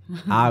 Heavy.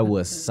 I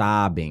was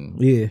sobbing.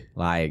 Yeah.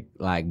 Like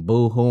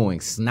boo-hooing,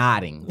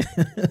 snotting.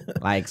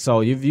 Like,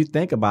 so if you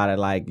think about it,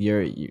 like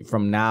you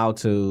from now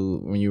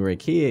to when you were a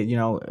kid, you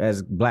know,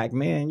 as black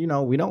men, you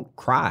know, we don't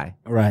cry.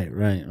 Right.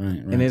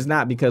 And it's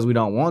not because we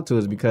don't want to,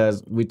 it's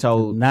because we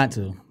told Not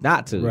to.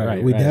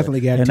 Right. We definitely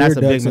got And tear that's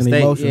a big ducts and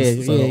mistake.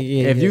 emotions. so.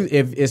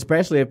 if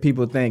especially if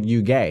people think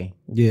you gay.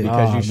 Yeah.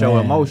 Because Oh, you show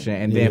man. emotion.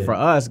 And then Yeah. for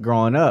us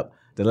growing up,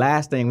 the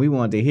last thing we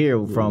wanted to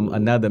hear from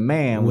another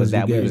man was Was you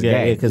that we gay. was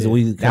Yeah, gay. because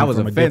we That come was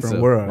from a offensive,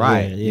 different world.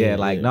 right? Yeah,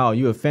 Like no,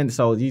 you offended.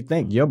 So you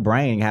think your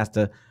brain has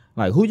to,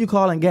 like, who you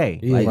calling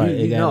gay? Yeah, Like right,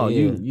 you know,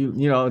 yeah.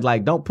 you know,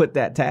 like, don't put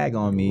that tag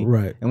on me.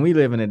 Right. And we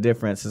live in a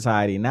different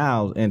society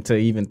now, and to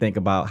even think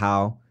about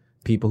how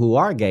people who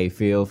are gay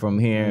feel from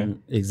here,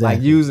 exactly.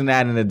 like using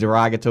that in a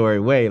derogatory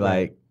way,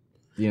 like,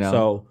 you know.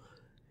 So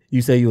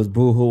you say you was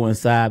boo-hooing,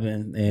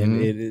 sobbing,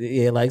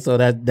 and like, so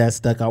that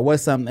stuck out.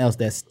 What's something else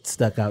that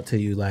stuck out to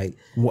you, like,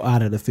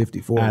 Out of the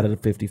 54. out of the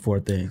 54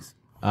 things?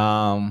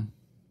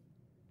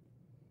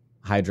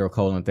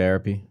 Hydrocolon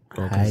therapy.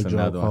 That's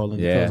another one. Hydrocolon.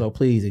 Yeah. So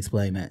please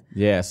explain that.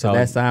 Yeah. So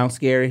That sounds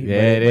scary. yeah,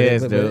 it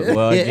is, dude.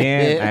 Well,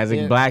 again, as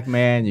a black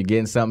man, you're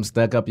getting something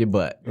stuck up your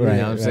butt. You Right,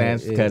 know what I'm saying?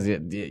 right, Because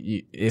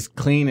it's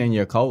cleaning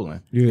your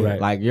colon. Yeah.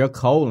 Right. Like your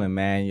colon,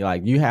 man,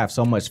 you have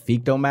so much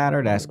fecal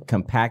matter that's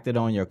compacted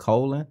on your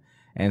colon.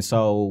 And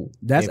so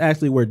That's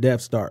actually where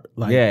death start.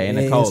 Like, Yeah, in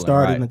the it colon,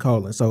 start right. in the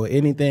colon. So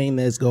anything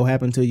that's gonna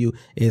happen to you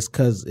is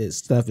because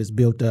stuff is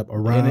built up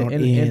around.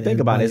 and think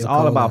about it, it's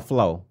all about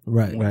flow.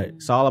 Right.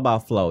 It's all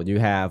about flow. You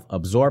have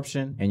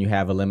absorption and you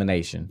have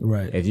elimination.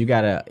 Right. If you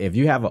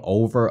have an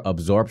over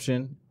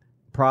absorption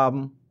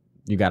problem,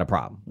 you got a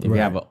problem. If you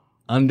have an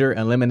under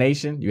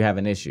elimination, you have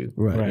an issue.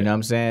 Right. You know what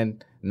I'm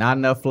saying? Not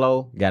enough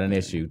flow, you got an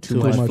issue. Too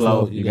much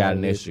flow, you got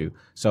an issue.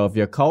 So if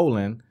your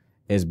colon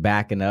is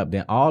backing up,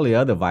 then all the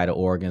other vital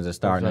organs are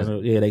starting to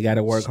Yeah, they got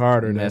to work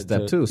harder. messed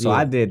up too. So yeah.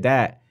 I did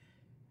that.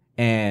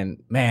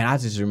 And man, I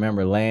just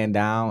remember laying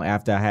down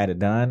after I had it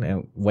done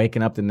and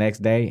waking up the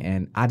next day,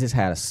 and I just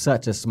had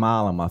such a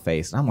smile on my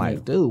face. And I'm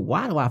like, dude,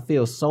 why do I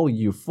feel so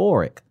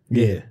euphoric?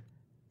 Yeah.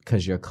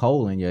 Because your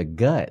colon, your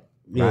gut,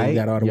 Yeah, right? you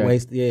got all the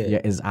waste. Yeah.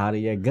 is out of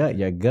your gut.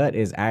 Your gut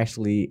is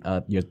actually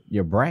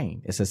your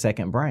brain. It's a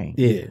second brain.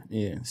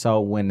 Yeah.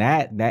 So when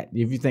that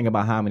if you think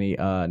about how many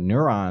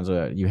neurons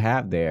you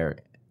have there,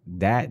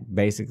 that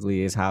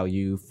basically is how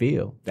you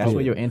feel. That's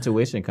where your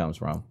intuition comes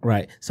from.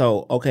 Right.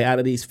 So, okay, out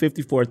of these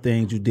 54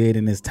 things you did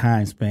in this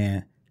time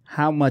span,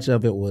 how much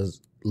of it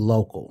was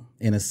local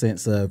in a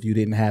sense of you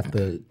didn't have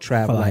to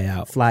travel,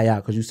 fly out?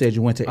 Because you said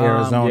you went to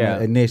Arizona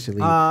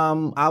initially.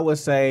 I would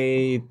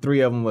say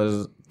three of them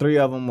was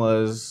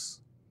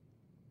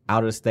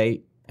out of the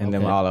state, and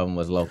then all of them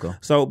was local.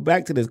 So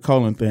back to this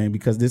colon thing,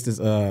 because this is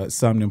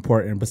something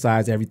important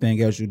besides everything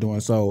else you're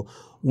doing. So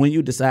when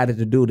you decided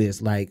to do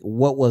this, like,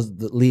 what was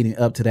the leading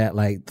up to that,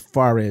 like, as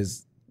far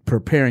as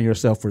preparing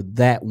yourself for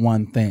that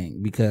one thing?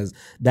 Because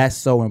that's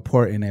so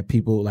important that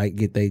people, like,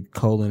 get their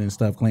colon and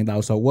stuff cleaned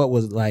out. So what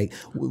was, like,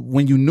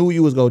 when you knew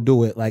you was gonna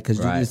do it, like,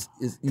 because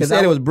you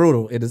said it was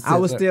brutal. I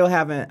was still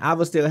having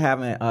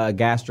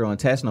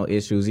gastrointestinal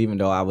issues, even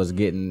though I was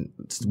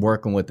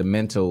working with the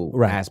mental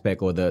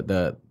aspect or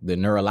the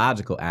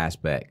neurological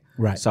aspect.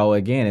 Right. So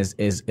again,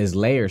 is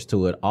layers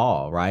to it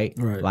all, right?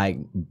 Right. Like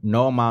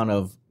no amount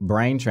of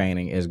brain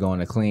training is going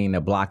to clean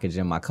the blockage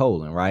in my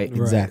colon, right?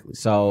 Exactly.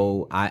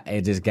 So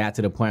it just got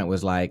to the point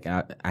was like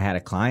I had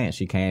a client,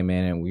 she came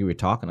in and we were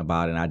talking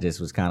about it, and I just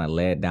was kind of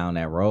led down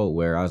that road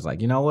where I was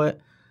like, you know what?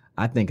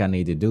 I think I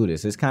need to do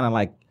this. It's kind of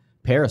like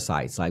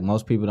parasites. Like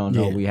most people don't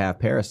know we have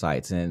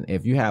parasites, and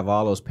if you have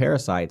all those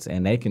parasites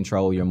and they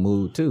control your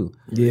mood too,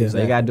 so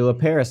you got to do a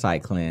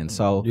parasite cleanse.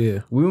 So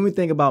when we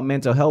think about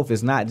mental health,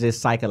 it's not just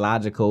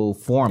psychological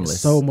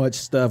formless. So much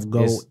stuff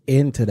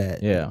into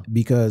that. Yeah.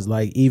 Because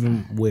like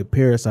even with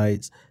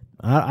parasites,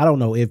 I don't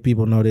know if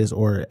people know this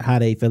or how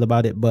they feel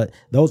about it, but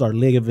those are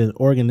living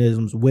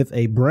organisms with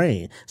a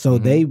brain. So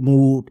they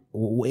mood,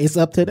 it's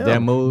up to them. Their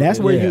mood, that's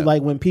where you,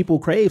 like, when people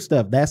crave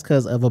stuff, that's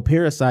because of a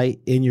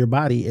parasite in your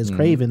body is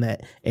craving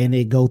that, and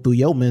it go through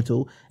your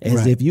mental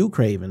as if you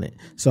craving it.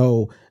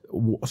 So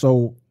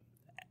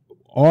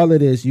all of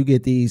this, you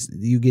get these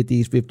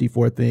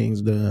 54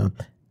 things done,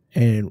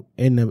 and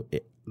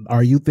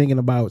are you thinking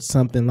about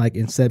something like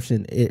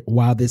Inception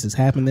while this is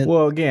happening?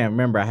 Well, again,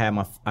 remember I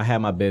had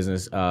my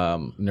business,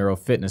 Neuro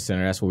Fitness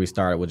Center. That's where we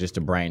started with just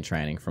the brain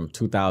training from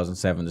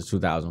 2007 to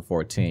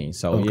 2014.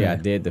 So yeah, I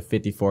did the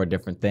 54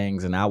 different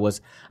things, and I was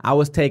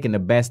taking the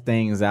best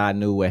things that I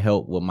knew would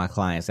help with my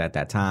clients at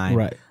that time.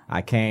 Right.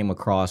 I came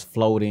across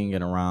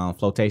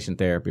flotation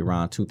therapy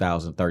around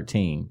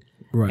 2013.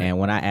 Right. And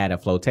when I added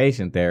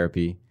flotation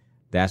therapy,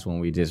 that's when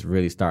we just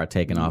really start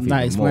taking off even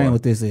explain more.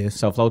 what this is.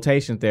 So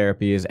flotation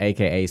therapy is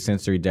AKA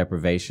sensory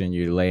deprivation.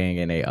 You're laying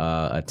in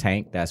a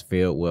tank that's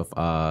filled with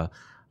a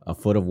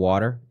foot of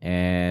water,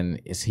 and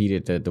it's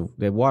heated.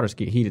 The water's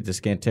heated to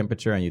skin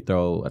temperature, and you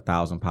throw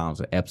 1,000 pounds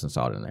of Epsom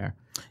salt in there,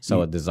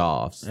 so it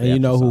dissolves. And you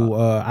know who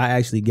I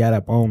actually got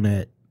up on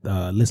that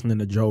listening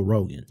to Joe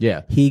Rogan.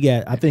 Yeah,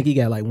 I think he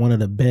got like one of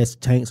the best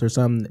tanks or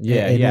something.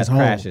 Yeah, in he has his home.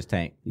 Crash's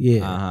tank.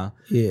 Yeah,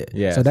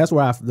 Yeah. So that's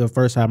where the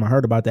first time I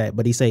heard about that.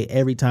 But he say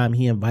every time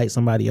he invites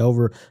somebody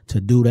over to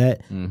do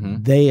that,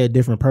 they a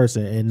different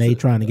person, and they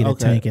trying to get a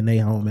tank in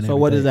their home. And so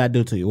what does that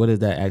do to you? What does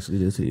that actually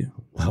do to you?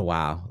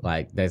 Wow,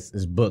 like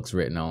there's books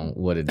written on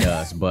what it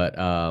does. But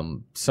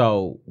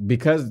so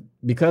because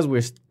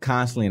we're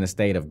constantly in a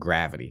state of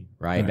gravity,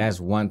 right? That's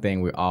one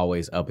thing we're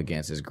always up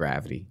against is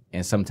gravity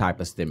and some type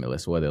of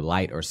stimulus, whether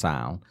light or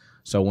sound.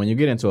 So when you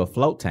get into a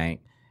float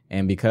tank,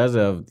 and because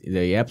of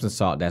the Epsom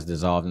salt that's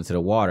dissolved into the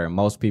water,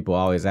 most people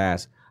always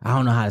ask, I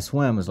don't know how to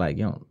swim. It's like,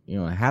 you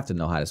don't have to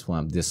know how to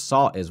swim. This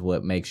salt is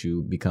what makes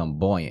you become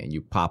buoyant.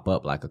 You pop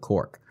up like a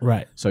cork.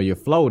 Right. So you're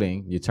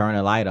floating, you turn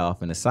the light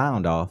off and the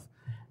sound off,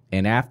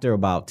 and after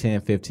about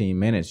 10, 15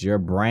 minutes, your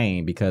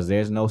brain, because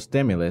there's no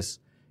stimulus,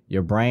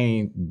 your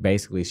brain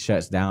basically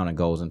shuts down and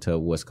goes into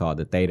what's called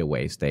the theta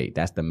wave state.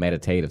 That's the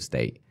meditative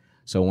state.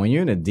 So when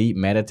you're in a deep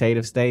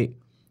meditative state,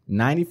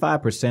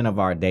 95% of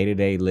our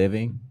day-to-day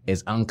living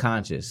is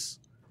unconscious.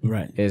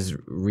 Right. Is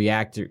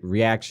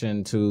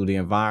reaction to the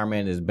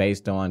environment is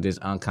based on this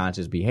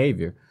unconscious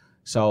behavior.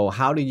 So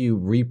how do you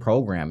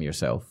reprogram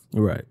yourself?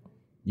 Right.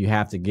 You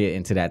have to get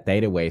into that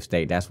theta wave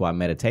state. That's why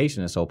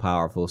meditation is so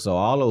powerful. So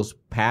all those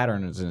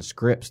patterns and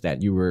scripts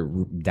that you were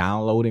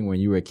downloading when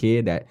you were a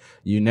kid that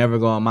you never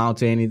gonna amount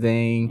to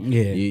anything,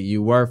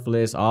 you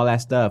worthless, all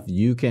that stuff,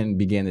 you can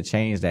begin to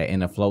change that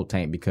in a float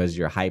tank because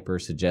you're hyper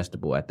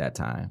suggestible at that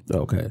time.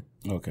 Okay.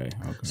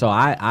 So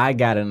I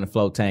got in the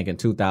float tank in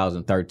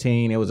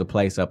 2013. It was a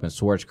place up in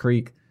Swartz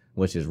Creek,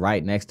 which is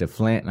right next to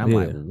Flint. And I'm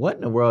like, what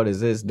in the world is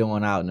this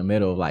doing out in the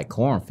middle of like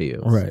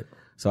cornfields? Right.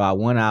 So I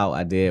went out,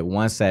 I did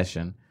one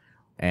session,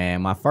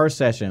 and my first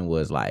session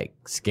was like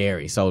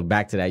scary. So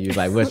back to that, you was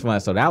like, which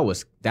one? So that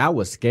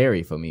was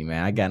scary for me,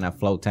 man. I got in that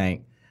float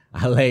tank,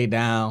 I laid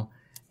down,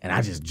 and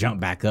I just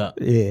jumped back up.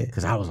 Yeah.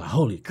 Because I was like,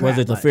 holy crap. Was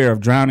it the fear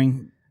of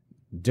drowning?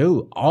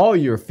 Dude, all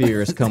your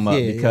fears come up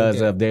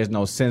because of there's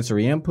no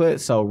sensory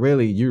input. So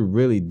really, you're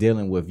really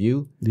dealing with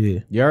you. Yeah.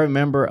 You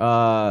remember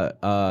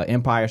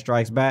Empire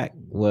Strikes Back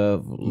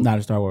with Not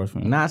a Star Wars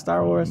fan. not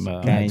Star Wars?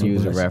 No, Can't not too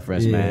use a much.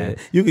 reference, man.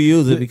 You can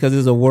use it because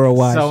it's a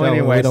worldwide So show.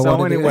 anyway, We don't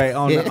wanna do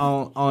that.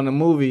 on the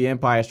movie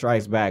Empire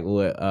Strikes Back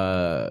with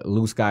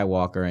Luke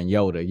Skywalker and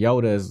Yoda.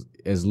 Yoda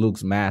is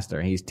Luke's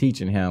master. He's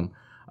teaching him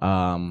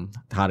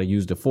how to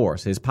use the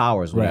Force, his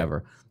powers,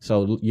 whatever.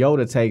 So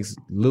Yoda takes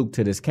Luke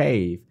to this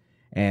cave,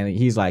 and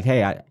he's like,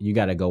 "Hey, you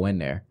got to go in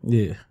there."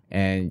 Yeah.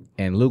 And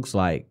Luke's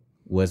like,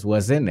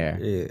 "What's in there?"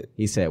 Yeah.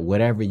 He said,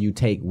 "Whatever you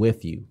take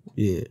with you."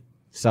 Yeah.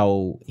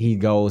 So he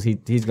goes,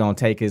 he's gonna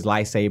take his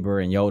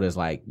lightsaber, and Yoda's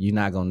like, "You're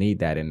not gonna need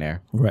that in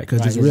there." Right.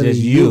 Because it's It's really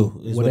just you.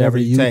 you. It's Whatever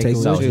you take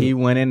with So you. he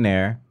went in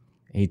there,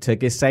 he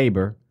took his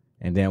saber,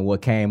 and then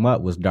what came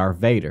up was Darth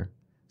Vader.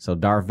 So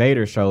Darth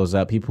Vader shows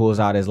up, he pulls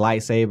out his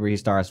lightsaber, he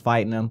starts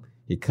fighting him,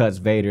 he cuts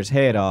Vader's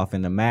head off,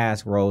 and the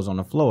mask rolls on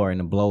the floor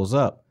and it blows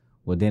up.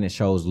 Well, then it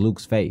shows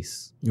Luke's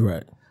face.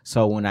 Right.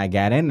 So when I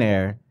got in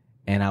there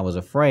and I was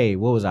afraid,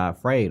 what was I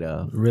afraid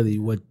of? Really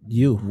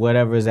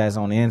Whatever is that's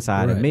on the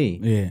inside of me.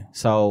 Yeah.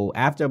 So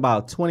after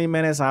about 20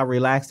 minutes, I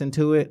relaxed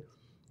into it.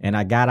 And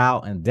I got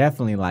out, and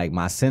definitely like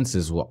my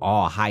senses were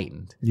all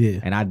heightened. Yeah.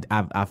 And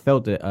I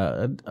felt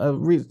a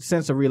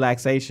sense of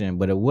relaxation,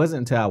 but it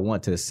wasn't until I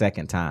went to the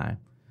second time.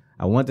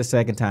 I went the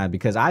second time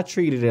because I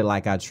treated it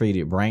like I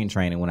treated brain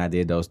training when I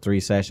did those 3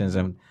 sessions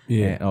and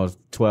those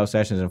 12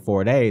 sessions in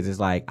 4 days. It's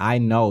like I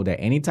know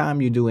that anytime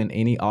you do in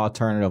any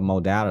alternative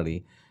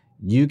modality,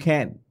 you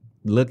can't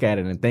look at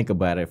it and think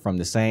about it from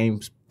the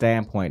same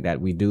standpoint that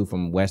we do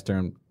from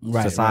Western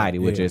society,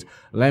 which is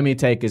let me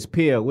take this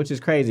pill, which is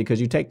crazy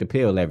because you take the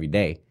pill every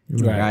day,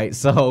 right?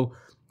 So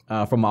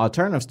from an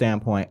alternative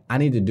standpoint, I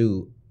need to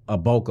do a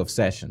bulk of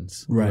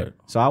sessions. Right.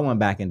 So I went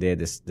back and did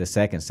the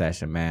second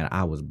session, man.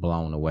 I was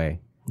blown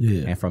away.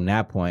 Yeah. And from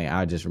that point,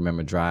 I just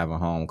remember driving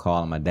home,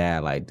 calling my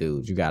dad, like,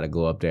 dude, you got to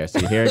go up there.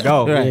 See, here it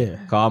go. Yeah.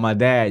 Call my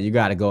dad. You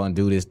got to go and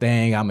do this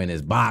thing. I'm in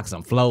this box.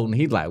 I'm floating.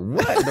 He's like,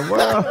 what in the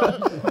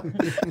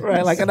world?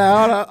 Right, like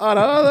all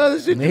the other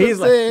shit you He's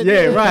like, said.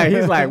 yeah, right.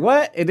 He's like,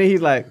 what? And then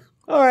he's like,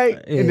 All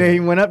right. And then he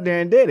went up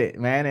there and did it,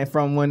 man. And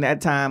from when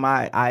that time,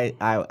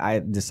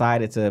 I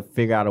decided to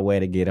figure out a way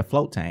to get a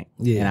float tank.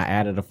 Yeah. And I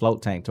added a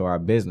float tank to our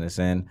business.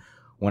 And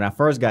when I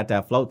first got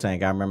that float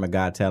tank, I remember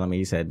God telling me,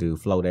 he said, dude,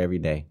 float every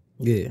day.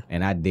 Yeah.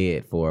 And I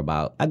did it for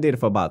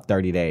about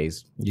 30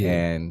 days. Yeah.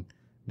 And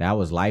that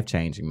was life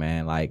changing,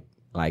 man. Like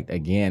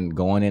again,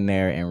 going in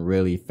there and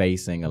really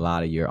facing a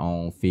lot of your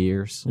own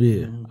fears.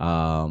 Yeah.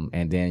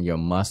 And then your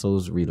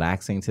muscles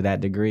relaxing to that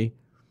degree.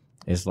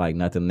 It's like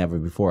nothing never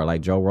before.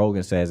 Like Joe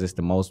Rogan says, it's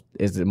the most,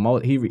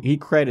 he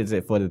credits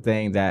it for the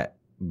thing that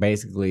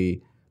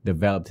basically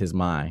developed his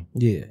mind.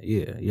 Yeah.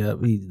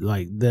 He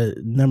like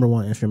the number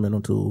one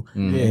instrumental tool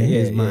in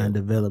his mind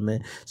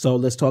development. So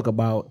let's talk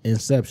about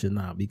Inception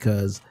now,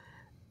 because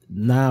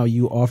now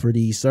you offer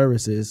these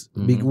services.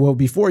 Well,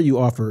 before you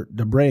offer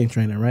the brain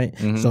training, right?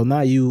 So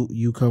now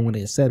you come with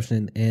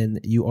Inception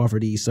and you offer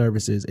these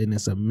services, and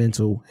it's a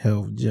mental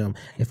health gym.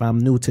 If I'm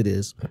new to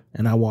this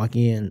and I walk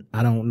in,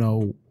 I don't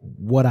know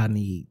what I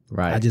need.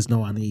 Right. I just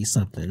know I need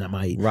something. I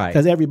might, right,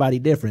 because everybody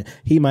different.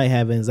 He might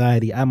have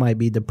anxiety. I might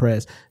be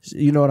depressed.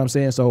 You know what I'm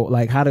saying? So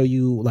like, how do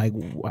you like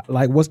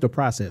what's the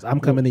process? I'm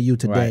coming to you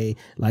today. Right.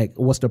 Like,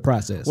 what's the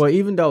process? Well,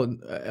 even though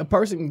a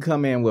person can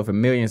come in with a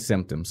million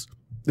symptoms,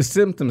 the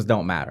symptoms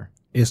don't matter.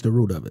 It's the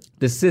root of it.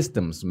 The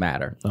systems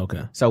matter.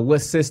 Okay. So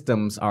what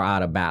systems are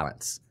out of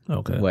balance?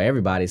 Okay. Well,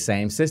 everybody's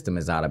same system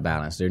is out of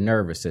balance. Your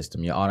nervous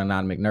system, your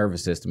autonomic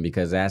nervous system,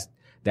 because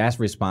that's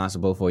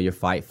responsible for your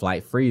fight,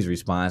 flight, freeze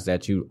response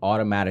that you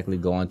automatically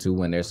go into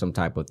when there's some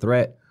type of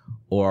threat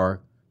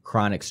or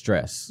chronic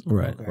stress.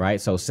 Right. Right.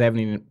 So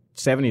 70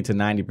 to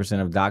 90%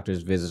 of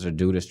doctors' visits are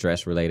due to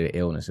stress-related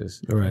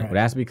illnesses. Right. But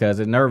that's because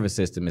the nervous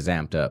system is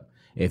amped up.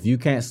 If you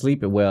can't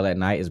sleep it well at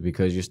night, it's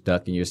because you're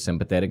stuck in your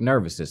sympathetic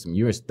nervous system.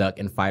 You're stuck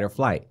in fight or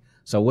flight.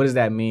 So what does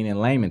that mean in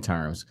layman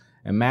terms?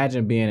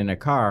 Imagine being in a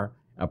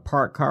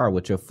parked car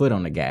with your foot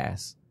on the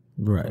gas.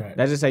 Right.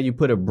 Let's just say you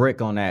put a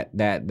brick on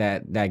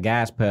that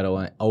gas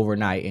pedal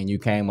overnight, and you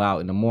came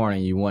out in the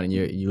morning, you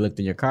looked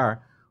in your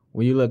car.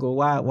 When you look,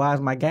 well, why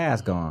is my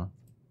gas gone?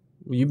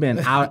 Well, you've been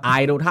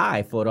idled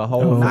high for the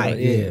whole night.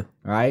 Yeah.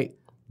 Right?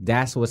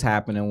 That's what's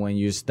happening when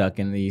you're stuck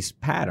in these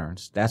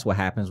patterns. That's what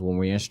happens when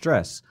we're in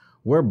stress.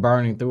 We're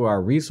burning through our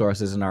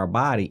resources in our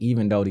body,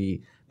 even though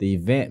the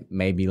event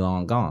may be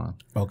long gone.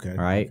 Okay.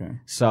 Right? Okay.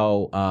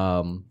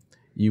 So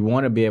you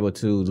want to be able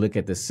to look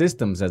at the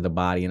systems of the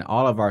body, and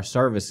all of our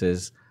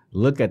services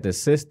look at the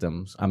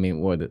systems. I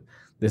mean, or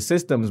the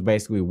systems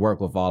basically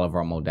work with all of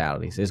our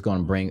modalities. It's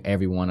going to bring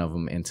every one of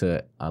them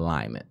into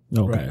alignment.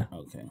 Okay.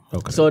 Okay.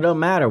 Okay. So it doesn't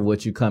matter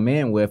what you come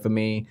in with. I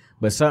mean,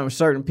 but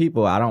certain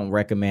people, I don't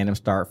recommend them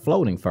start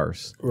floating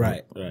first.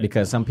 Right.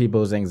 Because some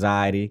people's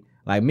anxiety,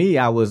 like me,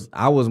 I was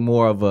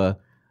more of a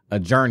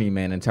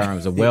journeyman in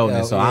terms of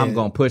wellness. So I'm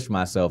going to push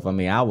myself. I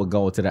mean, I would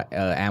go to the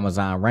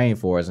Amazon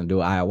rainforest and do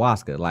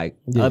ayahuasca. Like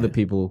other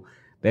people,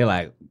 they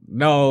like,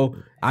 no,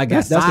 I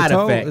got side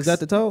effects. Is that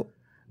the toad?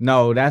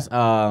 No, that's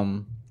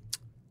not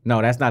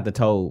the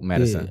toad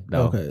medicine. Yeah,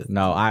 No, okay.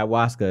 no,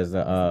 ayahuasca is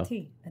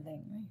Tea, I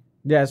think, right?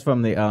 yeah, it's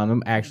from the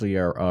them actually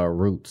are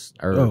roots,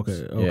 herbs.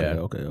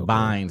 Okay.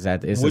 Binds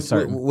that it's a Would,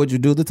 certain. would you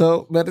do the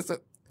toe medicine?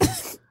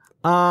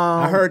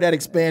 I heard that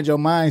expand your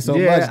mind so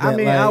much. That, I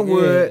mean, like, I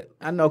would.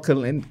 I know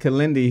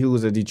Kalindi, who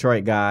was a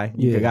Detroit guy.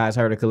 Yeah. You guys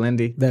heard of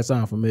Kalindi? That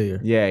sound familiar.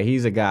 Yeah,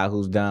 he's a guy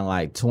who's done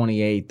like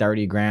 28,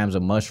 30 grams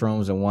of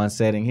mushrooms in one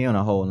setting. He on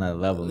a whole nother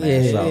level,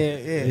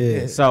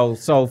 man.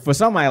 So for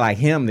somebody like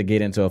him to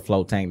get into a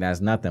float tank,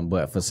 that's nothing.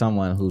 But for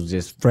someone who's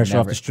just Fresh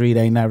off the street,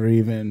 ain't never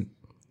even.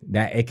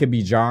 that it could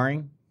be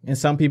jarring. And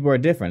some people are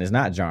different. It's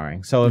not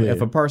jarring. So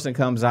if a person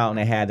comes out and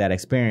they had that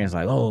experience,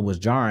 like, oh, it was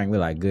jarring, we're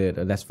like, good,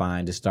 that's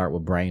fine. Just start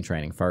with brain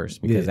training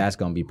first, because that's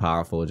going to be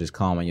powerful, just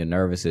calming your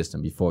nervous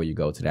system before you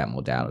go to that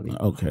modality.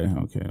 Okay.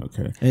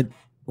 And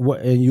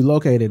you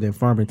located in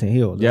Farmington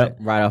Hills. Yep,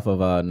 right off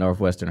of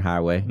Northwestern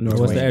Highway.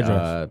 What's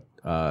the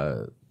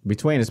address?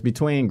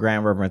 Between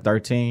Grand River and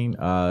 13,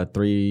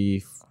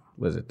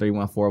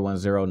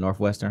 31410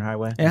 Northwestern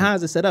Highway. And how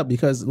is it set up?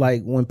 Because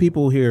like when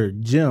people hear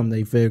gym,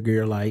 they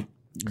figure like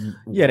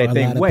Yeah, they a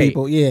think lot of weight.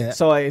 people, yeah.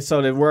 So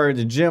the word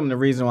the gym, the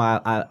reason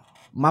why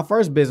my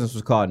first business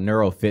was called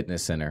Neuro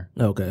Fitness Center.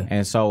 Okay.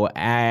 And so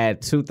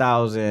at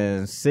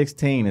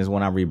 2016 is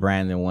when I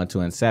rebranded and went to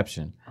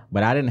Inception.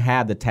 But I didn't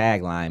have the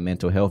tagline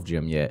mental health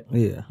gym yet.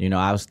 Yeah. You know,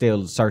 I was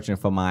still searching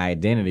for my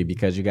identity,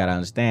 because you got to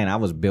understand, I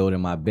was building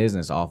my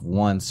business off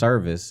one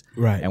service.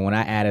 Right. And when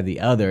I added the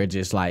other, it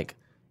just like,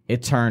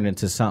 it turned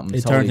into something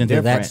It totally turned into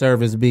different. that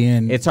service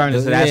being. It turned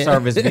into that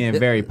service being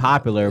very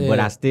popular, but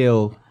I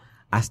still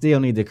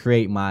need to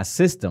create my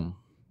system,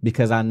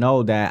 because I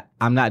know that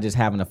I'm not just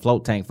having a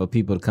float tank for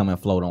people to come and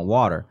float on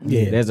water.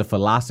 Yeah. There's a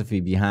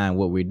philosophy behind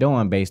what we're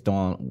doing based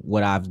on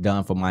what I've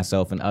done for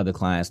myself and other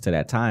clients to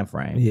that time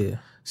frame. Yeah.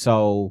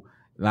 So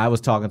I was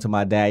talking to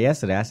my dad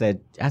yesterday. I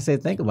said,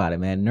 think about it,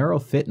 man. Neuro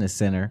Fitness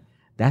Center.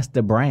 That's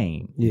the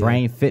brain,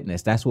 brain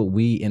fitness. That's what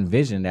we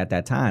envisioned at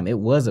that time. It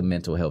was a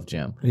mental health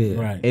gym. Yeah.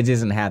 Right. It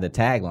doesn't have the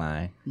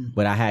tagline,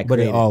 but I had. But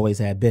created, it always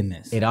had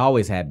business. It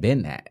always had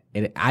been that.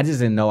 I just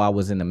didn't know I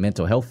was in the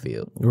mental health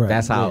field. Right.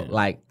 That's how.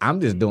 Like I'm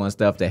just doing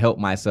stuff to help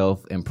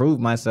myself, improve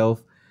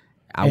myself.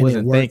 I and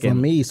wasn't it worked thinking for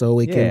me, so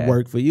it Yeah. can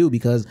work for you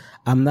because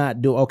I'm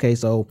not doing. Okay,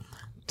 so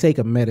take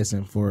a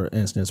medicine for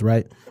instance,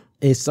 right?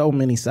 It's so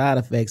many side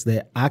effects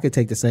that I could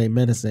take the same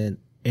medicine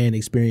and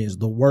experience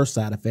the worst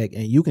side effect,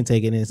 and you can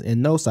take it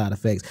and no side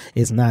effects.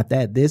 It's not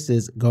that. This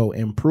is go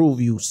improve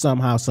you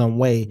somehow, some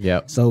way.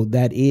 Yep. So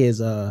that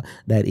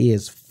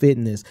is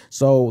fitness.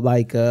 So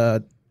like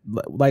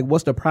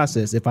what's the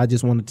process if I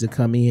just wanted to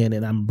come in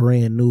and I'm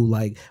brand new?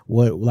 Like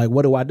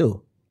what do I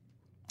do?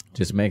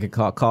 Just make a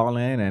call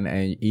in,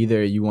 and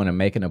either you want to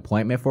make an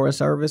appointment for a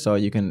service, or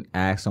you can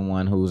ask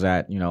someone who's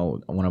at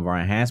one of our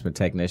enhancement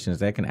technicians.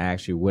 They can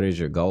ask you, what is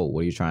your goal?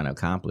 What are you trying to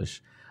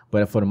accomplish?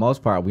 But for the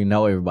most part, we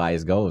know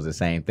everybody's goal is the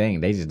same thing.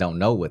 They just don't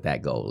know what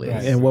that goal is.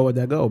 Right. And what would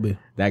that goal be?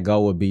 That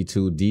goal would be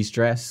to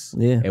de-stress.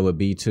 Yeah. It would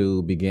be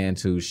to begin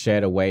to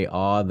shed away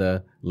all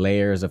the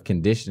layers of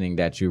conditioning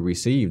that you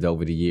received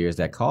over the years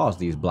that caused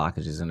these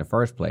blockages in the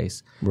first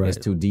place. Right.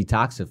 It's to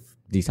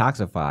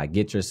detoxify,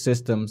 get your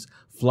systems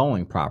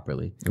flowing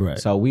properly. Right.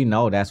 So we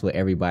know that's what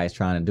everybody's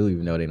trying to do,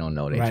 even though they don't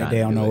know they're trying to do it.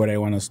 They don't know where they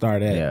want to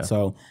start at. Yeah.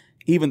 So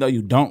even though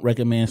you don't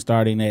recommend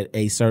starting at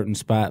a certain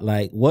spot,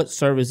 like what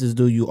services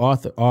do you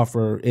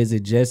offer? Is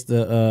it just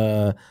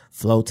the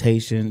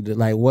flotation?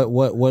 Like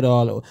what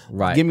all?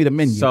 Right. Give me the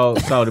menu. So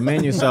the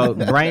menu. So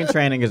brain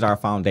training is our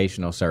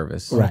foundational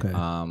service. Right.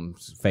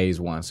 Phase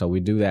 1. So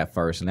we do that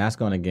first, and that's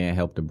going to again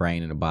help the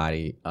brain and the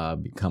body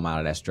come out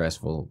of that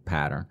stressful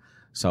pattern.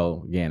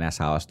 So again, that's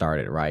how I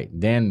started. Right.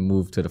 Then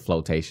move to the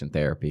flotation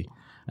therapy.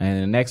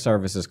 And the next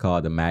service is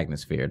called the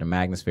Magnosphere. The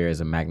Magnosphere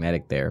is a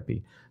magnetic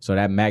therapy. So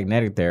that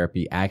magnetic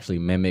therapy actually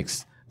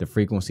mimics the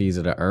frequencies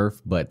of the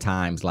Earth, but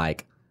times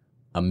like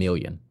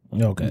 1,000,000.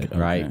 Okay.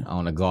 Right?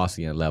 On a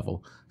Gaussian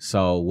level.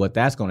 So what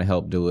that's going to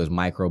help do is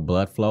micro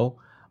blood flow,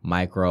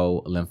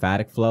 micro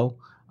lymphatic flow.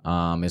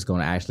 It's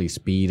going to actually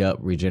speed up,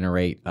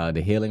 regenerate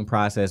the healing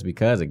process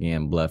because,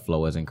 again, blood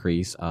flow is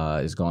increased.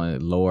 It's going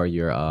to lower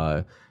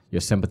your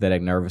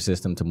sympathetic nervous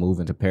system to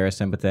move into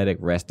parasympathetic,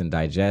 rest and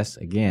digest.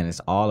 Again, it's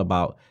all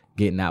about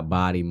getting that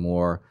body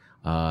more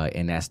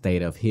in that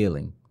state of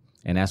healing.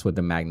 And that's what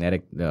the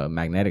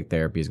magnetic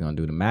therapy is going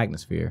to do, the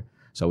Magnosphere.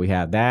 So we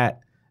have that.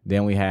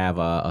 Then we have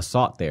a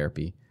salt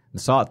therapy. The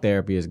salt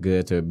therapy is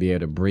good to be able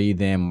to breathe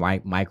in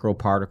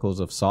microparticles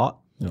of salt.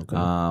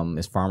 Okay.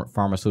 It's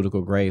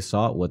pharmaceutical grade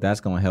salt. What that's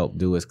going to help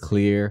do is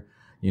clear,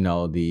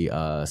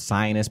 the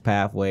sinus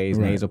pathways,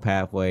 nasal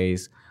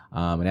pathways.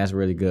 And that's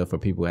really good for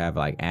people who have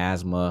like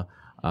asthma.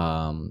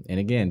 And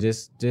again,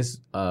 just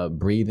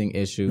breathing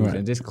issues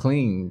and just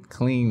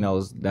clean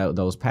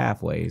those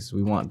pathways.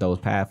 We want those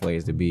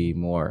pathways to be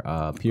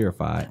more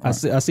purified. I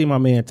see my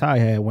man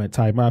Ty went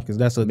Ty Mopkins.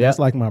 That's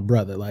like my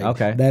brother. Like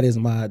okay.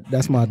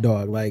 that's my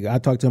dog. Like I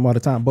talk to him all the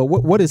time. But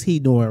what is he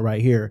doing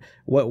right here?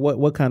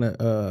 What kind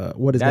of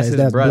what is that's that?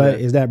 Is his brother.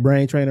 Is that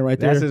brain training right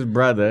there? That's his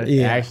brother.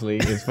 Yeah. Actually,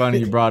 it's funny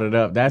you brought it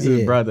up. That's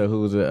his brother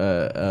who's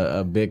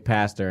a big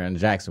pastor in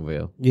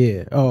Jacksonville.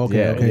 Yeah. Oh, okay.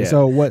 Yeah, okay. yeah.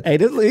 So what? Hey,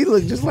 he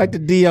look just like the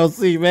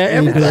DLC,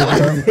 man.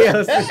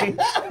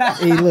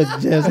 He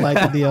looked just like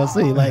the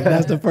DLC. Like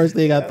that's the first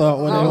thing I thought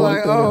when I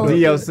went through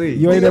the DLC.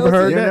 You ain't never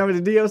heard You that? remember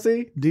the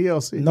DLC?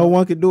 DLC. No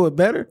one could do it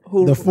better.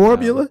 The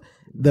formula,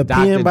 the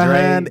Dr. pen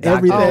behind Dre, Dr.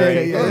 everything.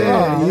 Dre,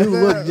 yeah. You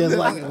look just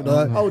like him,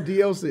 dog. Oh,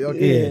 DLC.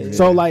 Okay. Yeah.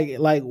 So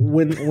like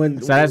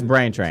when So that's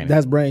brain training.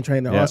 that's brain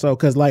training Yeah. also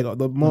because like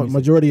the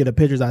majority of the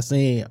pictures I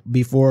seen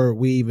before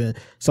we even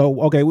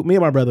me and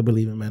my brother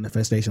believe in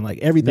manifestation. Like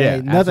everything, Yeah,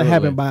 nothing absolutely.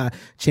 happened by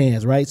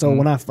chance, right? So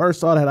when I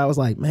first saw that, I was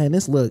like, man,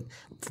 this look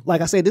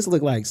like I said, this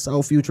look like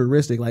so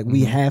futuristic. Like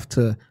we have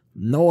to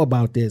know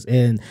about this.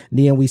 And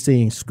then we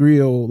seen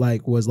Skrill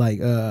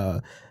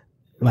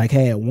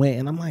had went,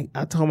 and I'm like,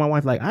 I told my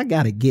wife like I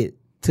gotta get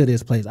to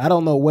this place. I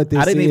don't know what this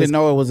is. I didn't even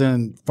know it was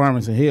in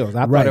Farmington Hills.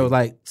 I Right. thought it was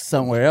like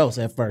somewhere else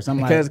at first. I'm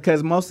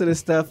because most of this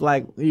stuff,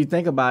 like you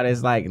think about it,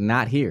 is like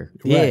not here.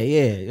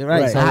 yeah,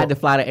 right. So I had to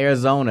fly to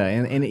Arizona,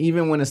 and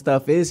even when the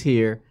stuff is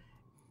here,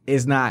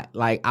 it's not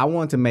like I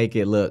want to make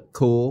it look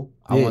cool.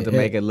 I want to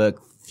make it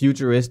look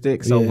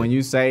futuristic. So when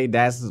you say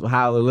that's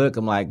how it look,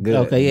 I'm like,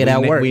 good. Okay, yeah,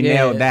 that worked. We Yeah,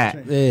 nailed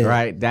that, yeah.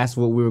 right? That's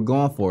what we were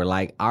going for.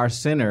 Like our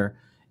center.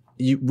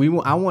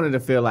 I wanted to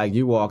feel like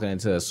you walking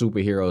into a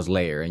superhero's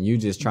lair and you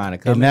just trying to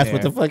come and that's in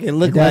what there. the fucking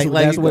look That's like.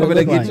 what- that's you what it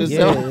coming to look get like.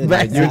 yourself Yeah,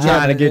 back. You're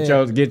trying to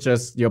Yeah.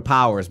 get your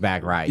powers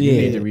back right. You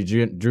need to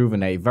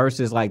rejuvenate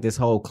versus like this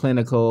whole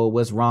clinical.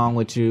 What's wrong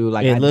with you?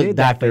 Like It I looked did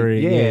that.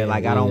 doctory, yeah,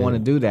 like I don't want to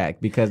do that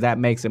because that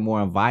makes it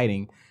more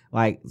inviting.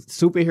 Like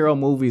superhero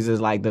movies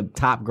is like the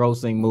top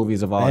grossing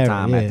movies of all Ever,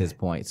 time at yeah. this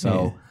point.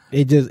 So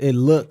it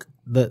look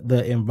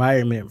the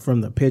environment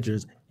from the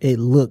pictures. It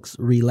looks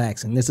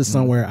relaxing. This is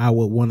somewhere I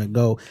would want to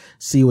go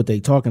see what they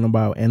talking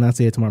about. And I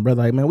said to my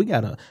brother, like, man, we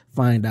gotta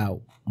find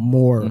out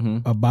more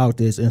about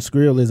this. And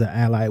Skrill is an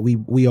ally.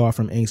 We are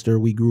from Inkster.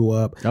 We grew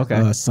up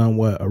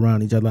somewhat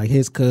around each other. Like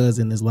his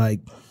cousin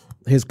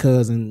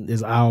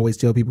is I always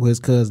tell people his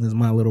cousin is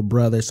my little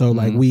brother. So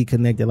like we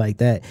connected like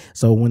that.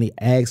 So when he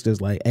asked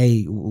us like,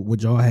 hey,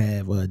 would y'all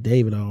have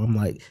David on? I'm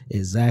like,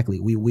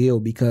 exactly, we will,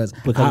 because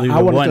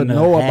I wanted to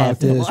know about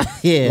this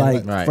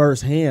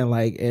firsthand.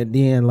 Like, and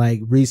then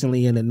like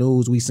recently in the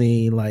news we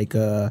seen like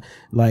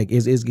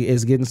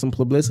it's getting some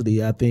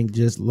publicity. I think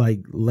just like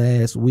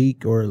last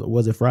week, or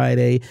was it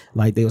Friday,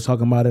 like they was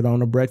talking about it on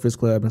the Breakfast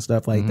Club and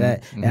stuff like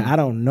that. And I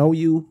don't know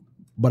you,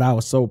 but I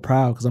was so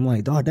proud because I'm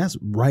like, dog, that's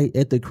right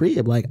at the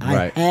crib. Like,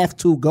 I have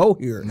to go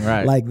here.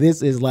 Right. Like,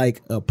 this is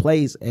like a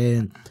place,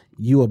 and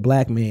you a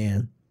black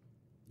man,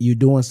 you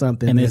doing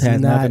something, and it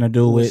has nothing to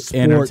do with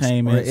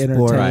entertainment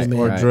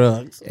or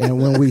drugs. And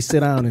when we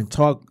sit down and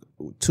talk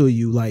to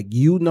you, like,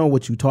 you know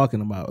what you're talking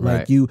about.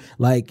 Like,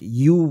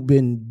 you've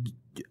been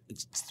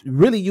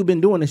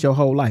doing this your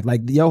whole life.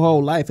 Like, your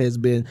whole life has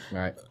been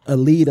a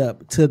lead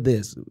up to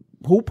this.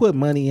 Who put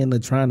money into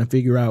trying to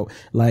figure out,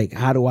 like,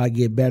 how do I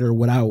get better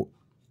without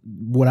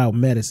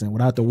medicine,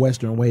 without the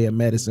Western way of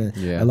medicine?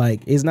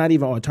 Like, it's not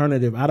even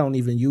alternative. I don't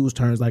even use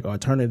terms like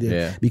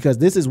alternative because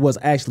this is what's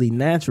actually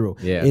natural.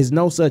 It's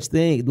no such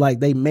thing. Like,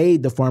 they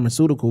made the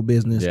pharmaceutical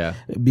business,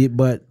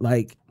 but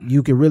like,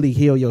 you can really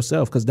heal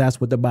yourself because that's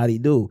what the body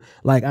do.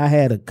 Like, I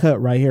had a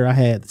cut right here. I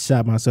had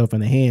shot myself in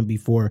the hand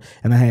before,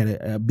 and I had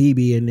a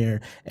BB in there.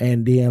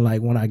 And then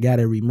like when I got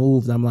it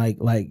removed, I'm like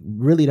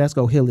really, that's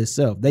gonna heal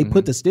itself. They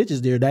put the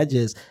stitches there that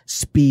just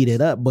speed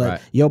it up,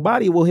 but your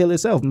body will heal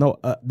itself. No,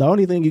 the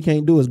only thing you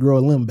can't do is grow a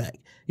limb back.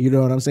 You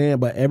know what I'm saying?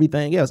 But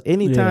everything else,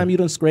 anytime you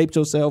done scraped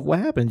yourself, what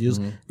happened?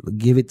 Just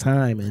give it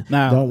time and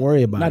don't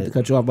worry about it. Not to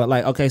cut you off, but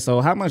like, okay, so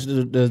how much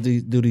do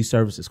these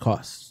services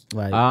cost?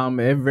 Like,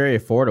 it's very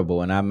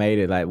affordable, and I made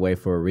it that way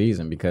for a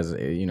reason because,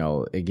 you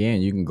know, again,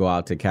 you can go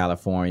out to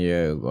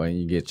California or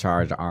you get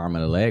charged an arm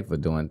and a leg for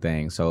doing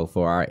things. So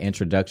for our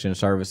introduction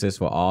services,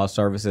 for all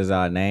services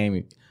I name,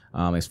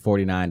 it's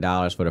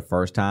 $49 for the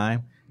first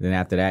time. Then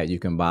after that, you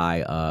can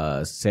buy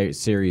a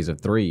series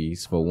of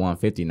 3s for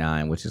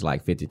 $159, which is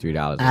like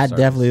 $53. I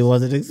definitely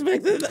wasn't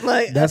expecting that.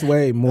 Like, that's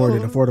way more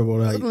than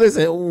affordable. Like,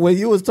 listen, when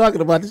you was talking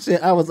about this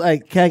shit, I was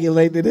like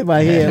calculating it in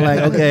my head,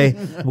 like, okay,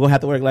 we're gonna have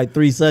to work like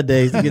 3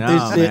 Sundays to get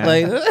this shit.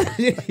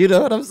 Like, you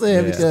know what I'm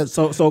saying? Because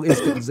so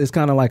it's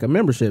kind of like a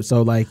membership.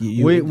 So like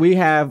we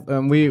have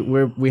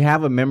we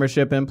have a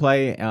membership in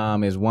play. It's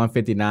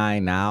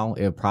 $159 now.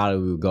 It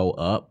probably will go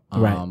up.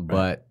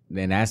 But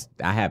then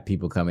I have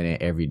people coming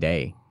in every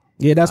day.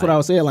 Yeah, that's what I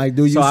was saying. Like,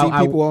 do you see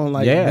people on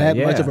like that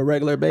much of a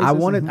regular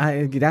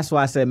basis? That's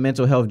why I said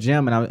mental health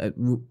gym,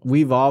 and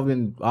we've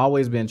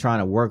always been trying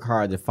to work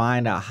hard to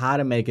find out how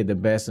to make it the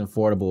best and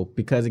affordable.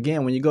 Because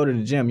again, when you go to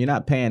the gym, you're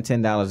not paying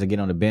 $10 to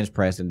get on the bench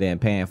press and then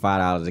paying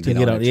 $5 to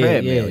get on the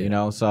treadmill. You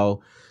know,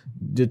 so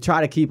to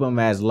try to keep them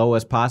as low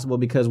as possible,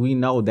 because we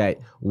know that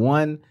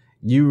one,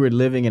 you were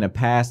living in a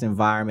past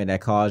environment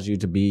that caused you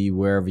to be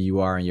wherever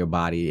you are in your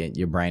body and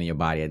your brain and your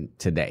body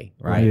today,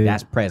 right?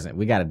 That's present.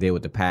 We got to deal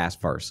with the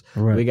past first.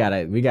 We got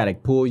to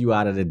pull you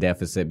out of the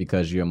deficit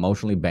because you're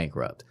emotionally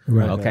bankrupt.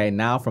 Okay.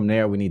 Now from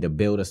there, we need to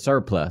build a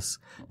surplus,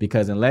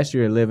 because unless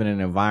you're living in an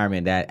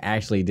environment that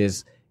actually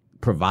just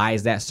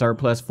provides that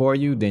surplus for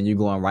you, then you're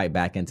going right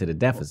back into the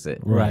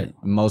deficit.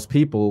 Most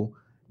people,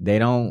 they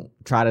don't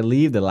try to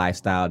leave the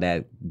lifestyle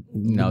that,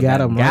 you know, got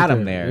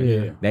them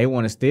there. They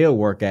want to still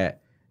work at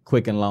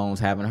Quicken Loans,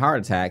 having heart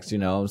attacks, you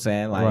know what I'm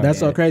saying? Like, that's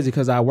so crazy,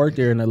 because I worked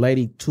there and the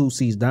lady 2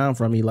 seats down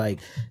from me, like,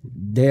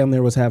 damn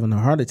near was having a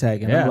heart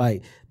attack. And I'm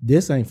like,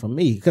 this ain't for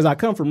me. Because I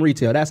come from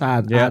retail. That's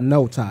how I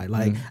know Ty.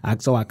 Like,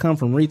 so I come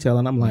from retail,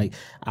 and I'm like,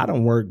 I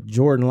don't work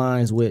Jordan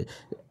lines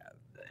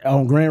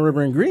on Grand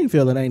River and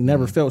Greenfield, and ain't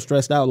never felt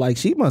stressed out like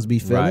she must be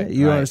feeling.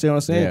 You understand what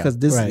I'm saying?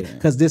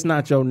 Because this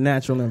not your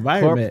natural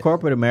environment.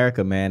 Corporate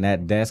America, man,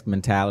 that desk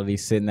mentality,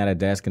 sitting at a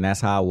desk, and that's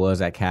how it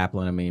was at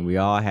Kaplan. I mean, we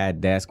all had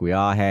desks, we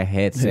all had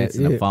headsets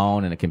and a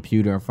phone and a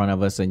computer in front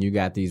of us, and you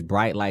got these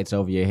bright lights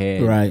over your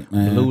head,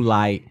 blue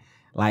light.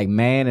 Like,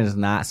 man is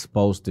not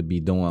supposed to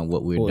be doing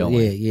what we're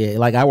doing.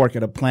 Like, I work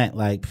at a plant,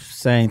 like,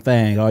 same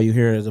thing. All you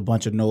hear is a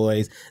bunch of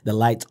noise. The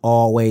light's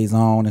always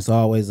on. It's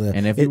always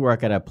And if you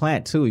work at a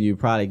plant, too, you're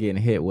probably getting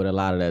hit with a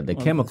lot of the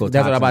chemical toxins.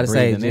 That's what I'm about to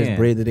say. Just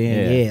breathe it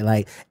in. Yeah.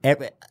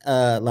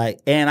 Like,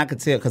 and I could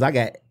tell, because I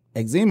got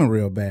eczema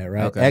real bad,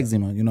 right?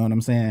 Eczema, you know what I'm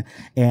saying?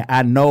 And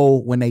I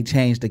know when they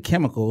change the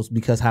chemicals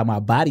because how my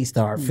body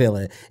start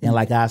feeling. And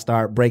like, I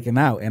start breaking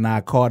out, and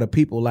I call the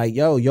people like,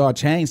 yo, y'all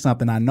changed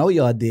something. I know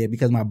y'all did,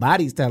 because my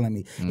body's telling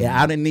me.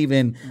 Yeah, I didn't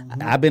even,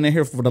 I've been in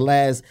here for the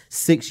last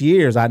 6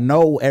 years. I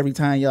know every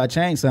time y'all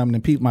change something,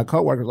 and people, my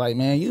coworkers like,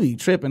 man, you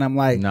tripping. I'm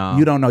like, no,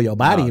 you don't know your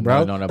body, bro.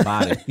 You don't know the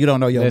body. You don't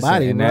know your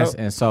body, bro.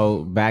 And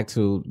so back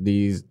to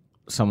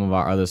some of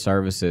our other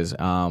services,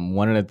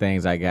 one of the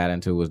things I got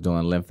into was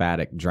doing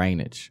lymphatic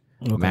drainage,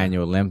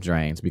 manual lymph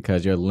drains,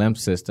 because your lymph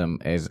system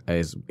is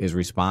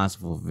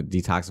responsible for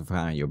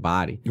detoxifying your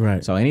body.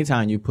 So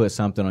anytime you put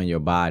something on your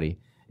body,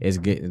 is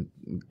getting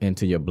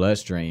into your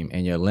bloodstream,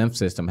 and your lymph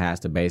system has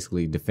to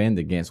basically defend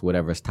against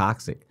whatever's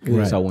toxic.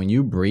 Right. So when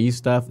you breathe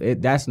stuff,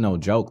 that's no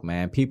joke,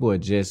 man. People are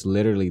just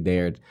literally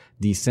there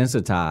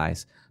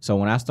desensitized. So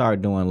when I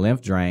started doing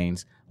lymph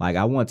drains, like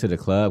I went to the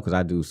club because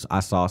I do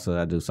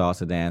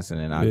salsa dancing,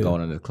 and I go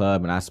to the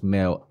club and I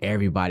smell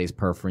everybody's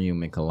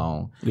perfume and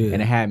cologne,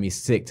 and it had me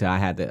sick till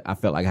I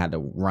felt like I had to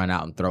run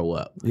out and throw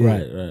up.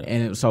 Right.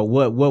 And so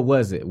what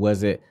was it?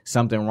 Was it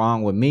something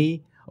wrong with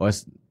me or?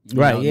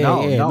 Right,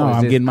 No,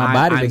 I'm getting my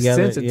body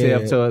together. I'm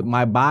sensitive to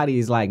my body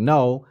is like,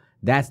 no,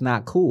 that's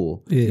not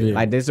cool. Yeah.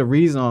 Like there's a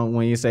reason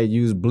when you say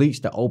use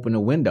bleach to open the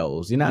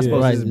windows. You're not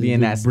supposed to just be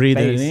in that breathe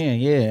space. it in,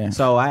 yeah.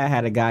 So I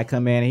had a guy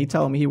come in and he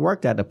told me he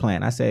worked at the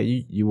plant. I said,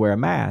 you wear a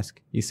mask?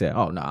 He said,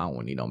 oh no, I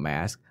don't need no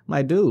mask. I'm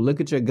like, dude, look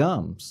at your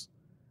gums.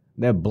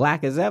 They're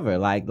black as ever.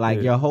 Like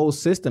your whole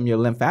system, your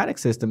lymphatic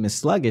system is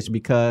sluggish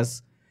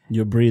because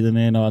you're breathing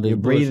in all this. You're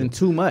breathing bullshit.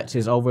 too much.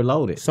 It's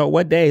overloaded. So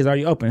what days are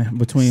you open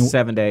between?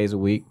 7 days a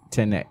week,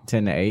 10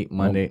 to 8,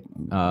 Monday,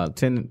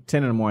 10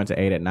 in the morning to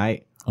 8 at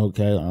night.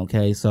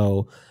 Okay.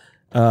 So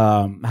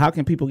how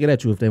can people get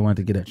at you if they want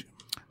to get at you?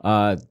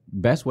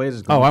 Best way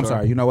is I'm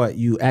sorry. You know what?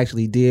 You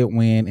actually did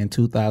win in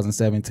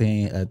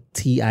 2017 a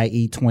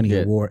TIE 20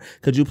 award.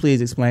 Could you please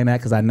explain that?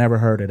 Because I never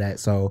heard of that.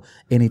 So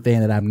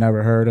anything that I've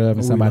never heard of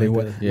and somebody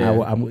would. So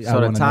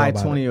the TIE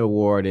 20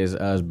 award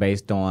is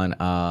based on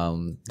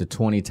the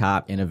 20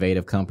 top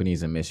innovative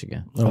companies in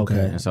Michigan. Okay.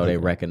 And so they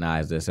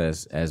recognize this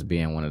as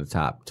being one of the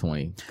top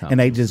 20 companies. And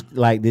they just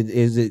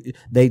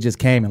they just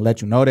came and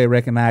let you know they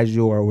recognized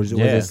you, or was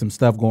there some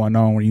stuff going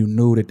on where you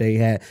knew that they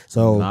had?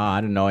 So no, I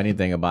didn't know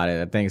anything about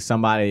it. I think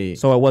somebody.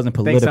 So it wasn't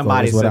political.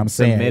 Is what I'm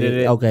saying. Submitted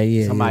it. Okay,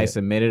 yeah. Somebody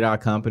submitted our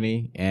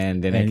company,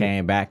 and then they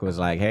came back and was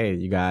like, "Hey,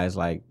 you guys,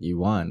 like, you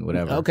won,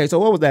 whatever." Okay, so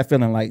what was that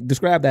feeling like?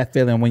 Describe that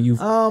feeling when you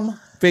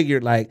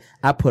figured like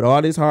I put all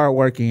this hard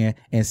work in,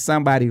 and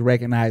somebody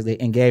recognized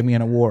it and gave me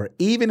an award,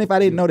 even if I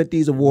didn't know that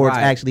these awards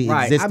actually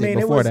existed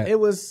before that. It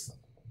was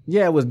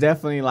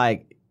definitely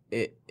like.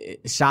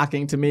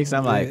 Shocking to me because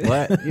I'm like,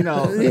 what? You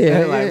know, what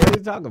are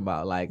you talking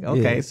about? Like,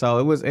 okay, so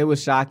it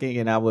was shocking,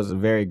 and I was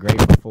very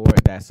grateful for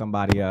it that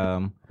somebody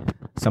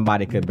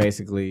could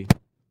basically.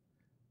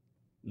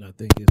 I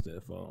think it's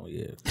that phone,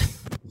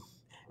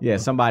 Yeah,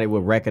 somebody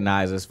would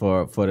recognize us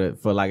for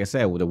like I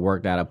said, with the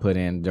work that I put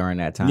in during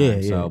that time.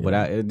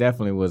 It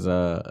definitely was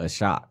a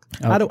shock.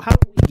 How do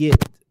we get?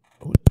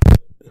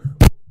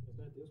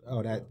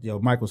 Oh, your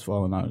mic was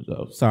falling out.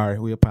 So sorry,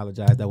 we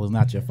apologize. That was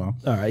not your phone.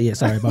 All right, yeah,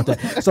 sorry about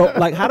that. So,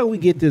 like, how do we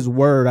get this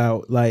word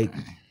out, like,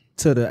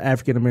 to the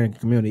African American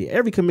community?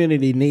 Every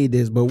community need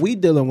this, but we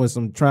dealing with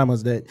some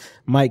traumas that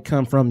might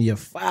come from your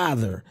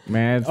father,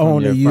 man,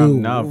 from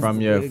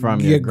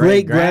your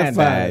great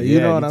grandfather. You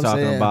know what I'm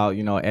saying?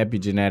 Talking about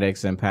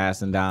epigenetics and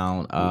passing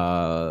down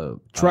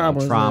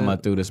trauma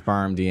through the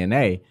sperm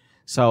DNA.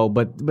 So,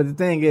 but the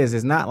thing is,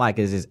 it's not like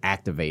it's just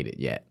activated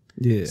yet.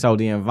 Yeah. So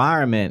the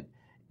environment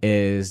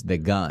is the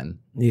gun.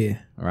 Yeah.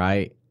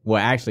 Right?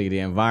 Well, actually, the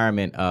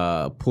environment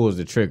pulls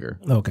the trigger.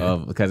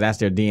 Okay. Because that's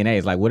their DNA.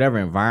 It's like whatever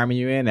environment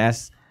you're in,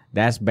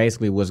 that's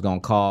basically what's going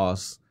to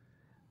cause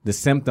the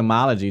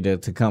symptomology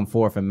to come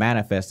forth and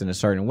manifest in a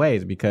certain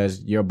ways,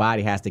 because your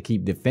body has to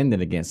keep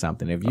defending against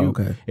something.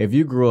 If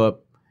you grew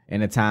up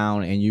in a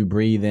town and you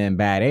breathe in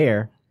bad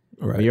air,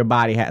 your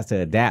body has to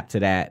adapt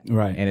to that.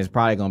 Right. And it's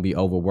probably going to be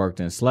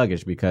overworked and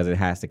sluggish because it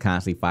has to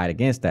constantly fight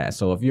against that.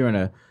 So if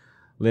you're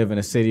live in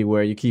a city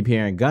where you keep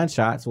hearing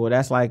gunshots, well,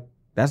 that's like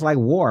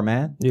war,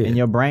 man. Yeah. And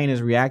your brain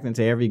is reacting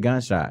to every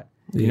gunshot.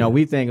 Yeah.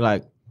 We think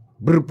like,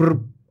 brr,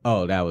 brr,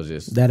 oh, that was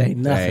just that ain't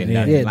nothing.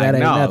 Yeah, like, that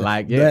ain't nothing.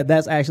 Like,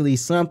 that's actually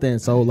something.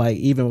 So like,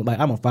 even like,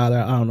 I'm a father.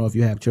 I don't know if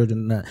you have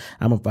children or not.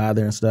 I'm a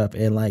father and stuff,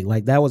 and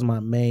like that was my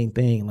main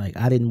thing. Like,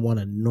 I didn't want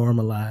to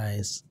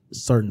normalize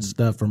certain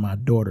stuff for my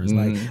daughters.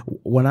 Like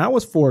when I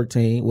was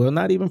 14, well,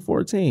 not even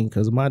 14,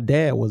 because my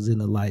dad was in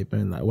the life,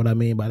 and like, what I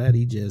mean by that,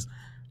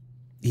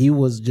 he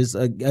was just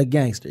a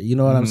gangster, you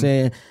know what I'm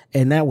saying?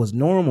 And that was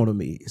normal to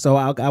me. So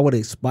I would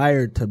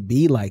aspire to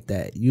be like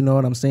that, you know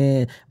what I'm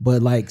saying?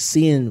 But like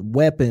seeing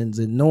weapons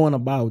and knowing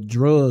about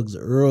drugs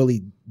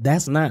early,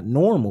 that's not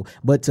normal.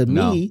 But to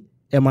me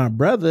and my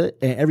brother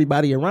and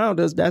everybody around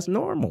us, that's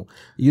normal.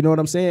 You know what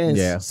I'm saying?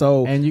 Yeah.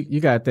 So, and you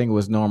got to think it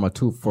was normal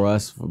too for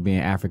us for being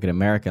African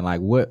American.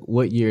 Like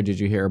what year did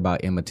you hear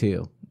about Emmett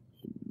Till?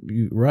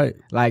 Right.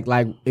 Like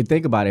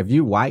think about it. If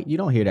you white, you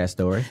don't hear that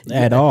story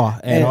at all.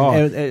 And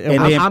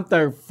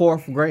I'm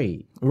fourth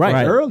grade.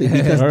 Right, early,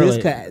 because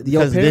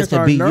your parents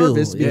are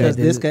nervous because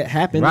this could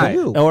happen to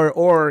you.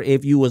 Or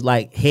if you was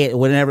like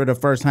whenever the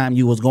first time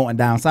you was going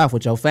down south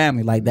with your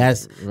family, like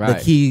that's the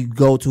key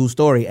go-to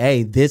story.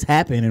 Hey, this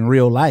happened in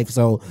real life.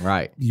 So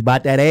you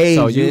about that age.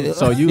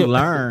 So you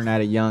learn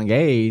at a young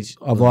age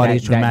of all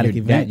these traumatic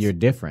events that you're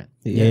different.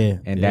 Yeah.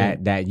 And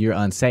that you're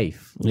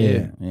unsafe.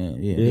 Yeah.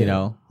 You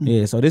know?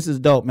 Yeah, so this is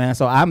dope, man.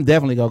 So I'm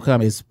definitely gonna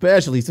come,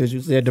 especially since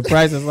you said the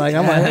price is like,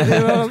 I'm like, you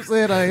know what I'm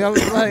saying? Like,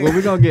 well,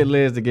 we're gonna get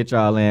Liz to get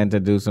y'all y'all in to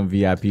do some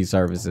VIP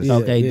services.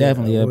 Okay,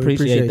 definitely we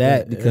appreciate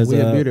that because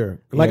we'll be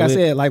there. Like I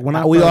said, like when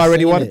we first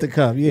already seen wanted it, to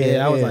come.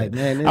 Yeah, I was like,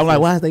 man, I'm like,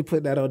 why is they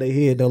putting that on their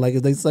head though? Like,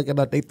 is they sucking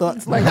out their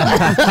thoughts? Like,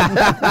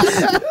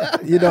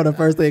 you know, the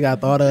first thing I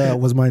thought of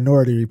was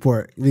Minority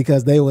Report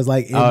because they was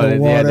like in the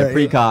water. The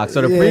precogs.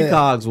 So the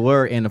precogs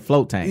were in the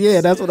float tanks.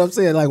 Yeah, that's what I'm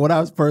saying. Like when I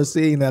was first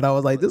seeing that, I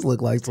was like, this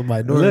look like some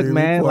Minority Look,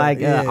 man, Report.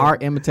 like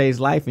art imitates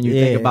life, and you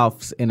think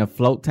about in a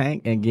float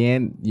tank.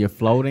 Again, you're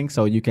floating,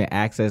 so you can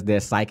access their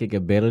psychic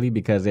ability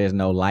because there's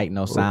no light,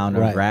 no sound,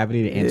 no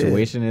gravity. The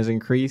intuition is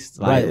increased.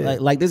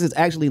 Like this is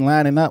actually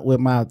lining up with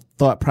my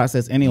thought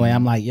process anyway.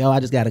 I'm like, yo, I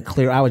just got to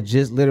clear. I was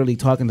just literally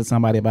talking to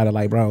somebody about it.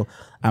 Like, bro,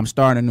 I'm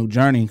starting a new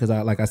journey because,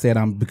 like I said,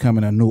 I'm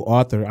becoming a new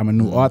author. I'm a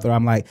new author.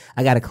 I'm like,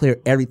 I got to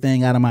clear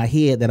everything out of my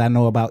head that I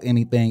know about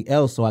anything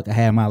else so I can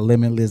have my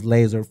limitless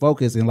laser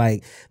focus. And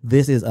like,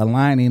 this is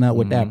aligning up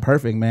with that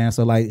perfect, man.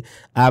 So like,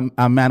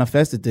 I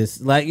manifested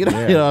this. Like, you know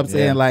what I'm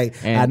saying? Like,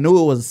 and I knew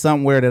it was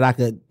somewhere that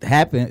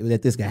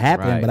this could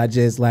happen. But I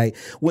just like,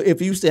 if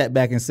you sat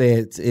back and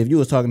said, if you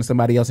was talking to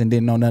somebody else and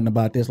didn't know nothing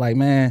about this, like,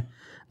 man,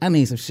 I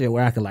need some shit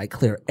where I could like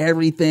clear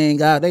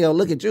everything out. They gonna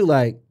look at you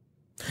like,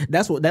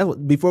 That's what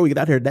before we get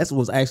out here, that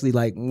was actually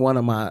like one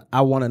of my,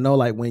 I want to know,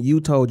 like when you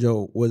told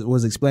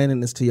was explaining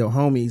this to your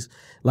homies,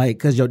 like,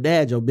 cause your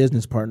dad's your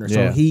business partner.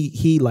 So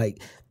he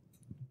like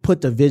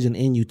put the vision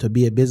in you to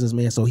be a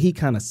businessman. So he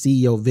kind of see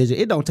your vision.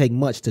 It don't take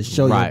much to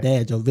show your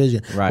dad your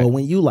vision. Right. But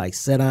when you like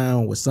sit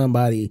down with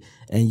somebody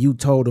and you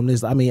told them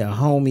this, I mean, a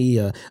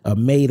homie, a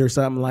mate or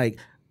something like,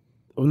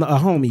 a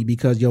homie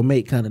because your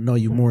mate kind of know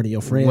you more than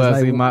your friends. Well,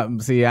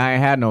 like, see, I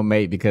ain't had no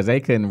mate because they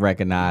couldn't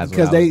recognize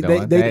because they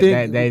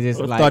just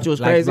thought you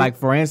was crazy. Like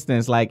for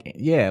instance, I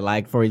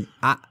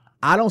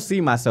don't see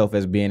myself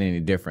as being any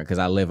different because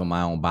I live in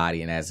my own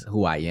body and that's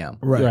who I am.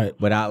 Right.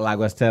 But I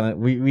was telling,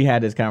 we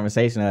had this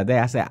conversation the other day.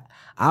 I said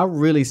I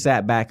really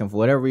sat back and for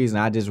whatever reason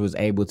I just was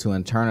able to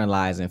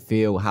internalize and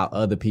feel how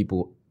other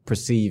people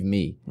perceive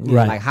me.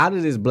 Right. Like how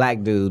did these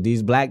black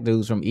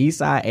dudes from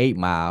Eastside 8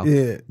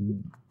 Mile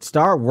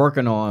start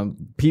working on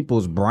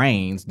people's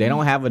brains? They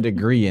don't have a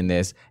degree in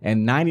this,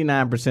 and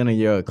 99% of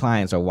your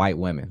clients are white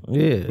women.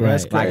 Yeah,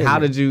 right. Like, how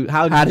did you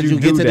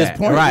get to this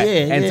point? Right.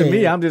 Yeah, and to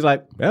me, I'm just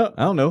like, well,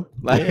 I don't know.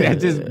 Like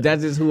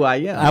that's just who I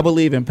am. I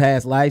believe in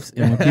past lives,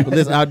 and when people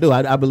listen, I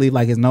believe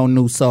like it's no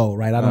new soul,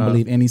 right? I don't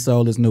believe any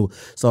soul is new.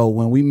 So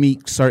when we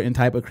meet certain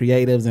type of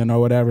creatives and or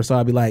whatever, so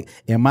I'll be like,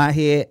 in my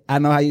head, I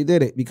know how you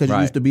did it because you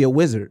used to be a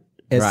wizard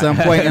at some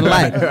point in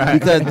life,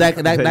 because that's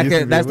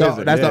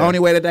the only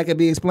way that could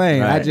be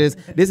explained.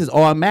 This is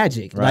all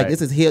magic. Like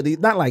this is healed.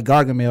 Not like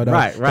Gargamel though.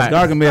 Right.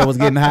 Gargamel was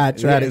getting high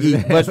trying to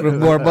eat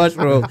more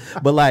mushrooms.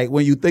 But like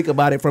when you think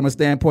about it from a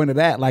standpoint of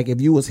that, like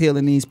if you was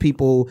healing these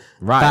people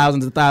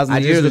thousands and thousands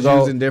of years ago,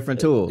 using different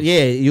tools.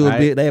 Yeah, you would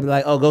be. They'd be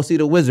like, oh, go see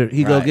the wizard.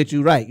 He go get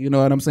you right. You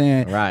know what I'm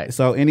saying? Right.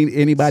 So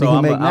anybody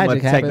who make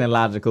magic I'm a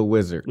technological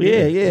wizard.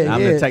 Yeah.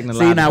 I'm the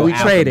technological. See, now we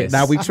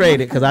alchemist.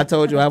 traded because I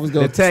told you I was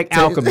going the tech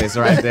alchemist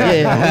right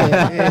there.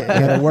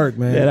 That'll work,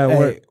 man. Yeah, that'll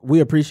work. We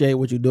appreciate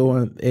what you're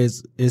doing.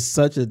 It's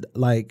such a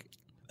like.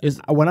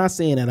 When I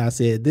seen it, I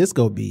said this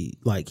gonna be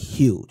like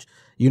huge.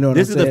 You know,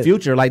 this is the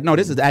future. Like, no,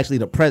 this is actually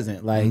the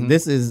present. Like,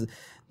 this is.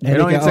 It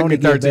only took me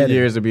 13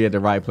 years to be at the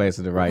right place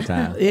at the right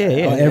time.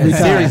 Every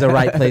series of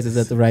right places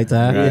at the right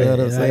time. Right. You know what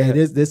I'm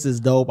saying? This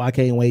is dope. I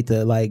can't wait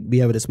to like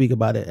be able to speak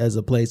about it as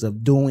a place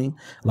of doing.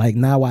 Like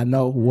now I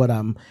know what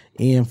I'm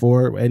in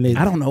for, and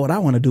I don't know what I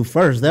want to do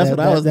first. That's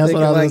what I was thinking.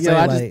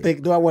 I just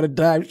think, do I want to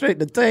dive straight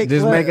to tank?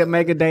 Just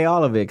make a day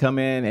all of it. Come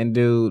in and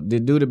do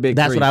the big.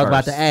 That's what I was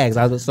first. about to ask.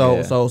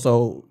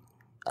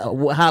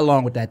 How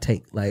long would that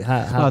take? Like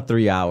about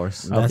 3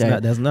 hours. Okay.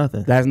 That's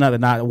nothing. That's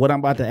nothing. Now, what I'm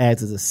about to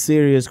ask is a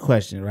serious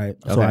question, right?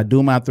 Okay. So I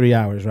do my 3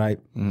 hours, right?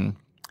 Mm-hmm.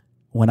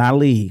 When I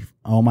leave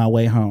on my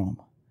way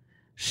home,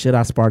 should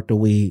I spark the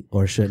weed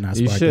or shouldn't I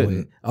spark the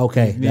weed?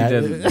 Okay.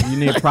 You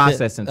need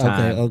processing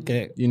time.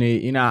 Okay. You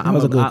need, that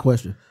was a good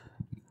question.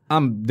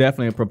 I'm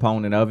definitely a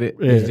proponent of it.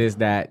 Yeah. It's just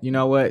that, you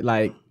know what,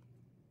 like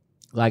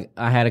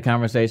I had a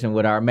conversation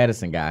with our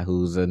medicine guy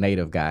who's a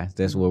native guy.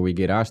 That's where we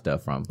get our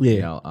stuff from. Yeah.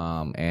 You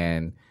know,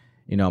 and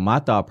you know, my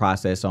thought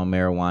process on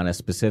marijuana,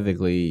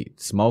 specifically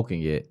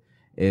smoking it,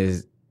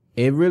 is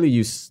it really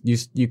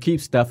you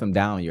keep stuffing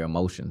down your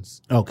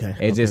emotions. Okay.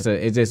 It's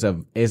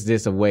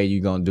just a way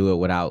you're gonna do it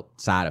without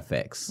side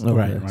effects. Okay.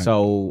 Right.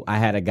 So I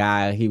had a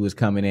guy, he was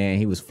coming in,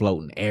 he was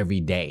floating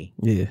every day.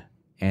 Yeah.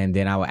 And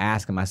then I would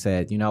ask him, I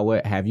said, you know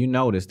what, have you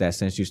noticed that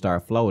since you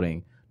started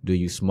floating, do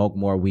you smoke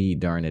more weed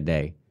during the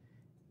day?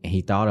 And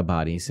he thought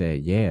about it. He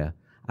said, yeah.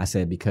 I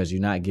said, because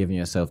you're not giving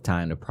yourself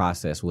time to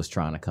process what's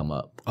trying to come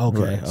up.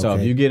 Okay. So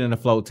if you get in a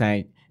float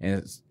tank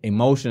and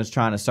emotions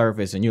trying to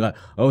surface and you're like,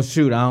 oh,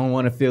 shoot, I don't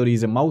want to feel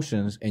these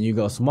emotions, and you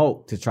go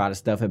smoke to try to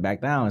stuff it back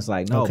down. It's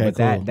like, no, but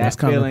that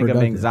feeling of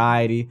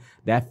anxiety,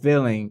 that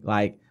feeling,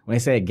 like when they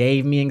say it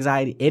gave me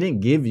anxiety, it didn't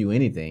give you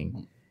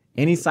anything.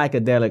 Any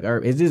psychedelic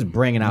herb, it's just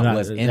bringing out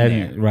what's in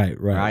there.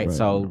 Right.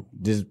 So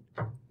just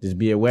Just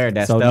be aware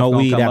that so stuff no gonna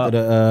weed come after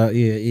up.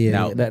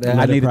 No, No.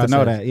 I needed to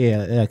know that.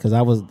 Yeah, because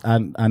I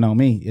know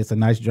me. It's a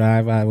nice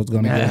drive. I was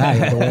going to get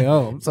high on the way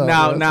home. So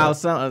Now,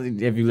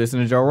 if you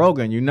listen to Joe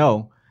Rogan, you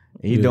know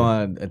he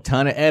doing a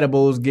ton of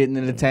edibles, getting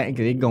in the tank.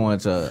 He going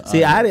to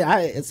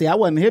I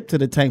wasn't hip to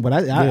the tank, but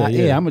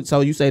so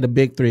you say the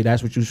big three.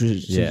 That's what you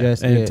should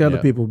suggest. And tell the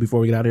people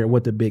before we get out of here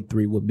what the big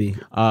three would be.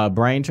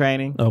 brain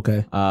training,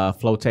 Okay.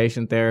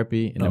 flotation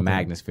therapy, and the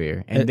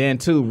magnosphere. And then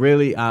too,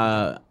 really,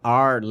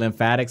 our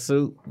lymphatic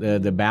suit,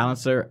 the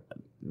balancer.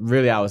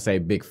 Really, I would say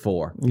big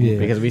four. Yeah,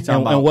 because we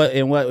talking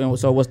about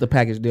so what's the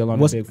package deal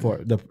on the big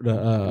four?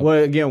 well,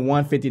 again,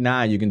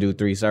 $159 you can do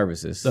 3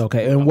 services.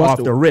 Okay. And what's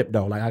off the rip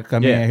though? Like I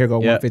come in here go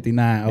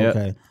 159. Yep.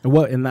 Okay.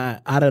 and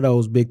out of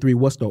those big three,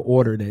 what's the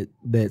order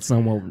that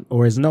someone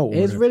or is no order?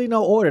 It's really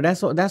no order.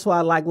 That's why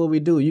I like what we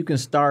do. You can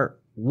start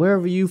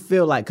wherever you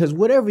feel like, because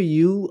whatever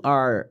you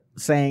are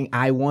saying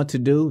I want to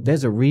do,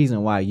 there's a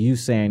reason why you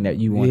saying that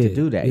you want to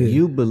do that.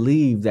 You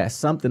believe that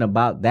something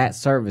about that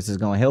service is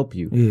going to help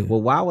you.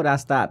 Well, why would I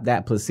stop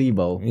that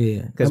placebo?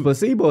 Because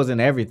placebo is in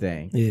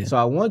everything. So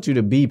I want you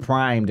to be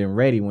primed and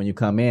ready when you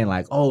come in,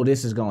 like, oh,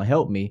 this is going to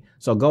help me.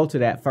 So go to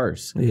that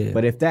first.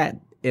 But if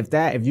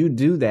you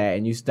do that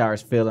and you start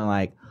feeling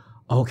like,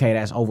 okay,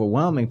 that's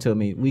overwhelming to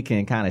me, we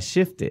can kind of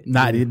shift it.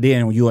 Not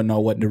then you will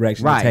know what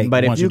direction to take.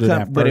 But if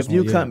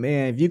you come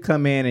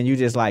in and you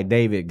just like,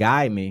 David,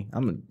 guide me,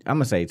 I'm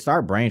gonna say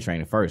start brain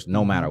training first,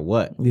 no matter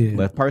what.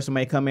 But a person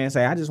may come in and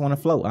say, I just want to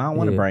float. I don't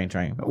want to brain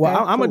train. Okay, well,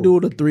 I'm gonna do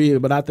the 3,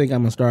 but I think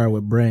I'm gonna start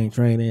with brain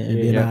training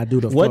and then I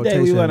do the what day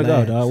we want to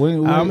go, dog?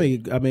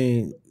 I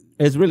mean,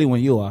 it's really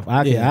when you off.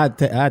 I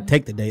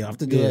take the day off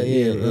to do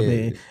it. I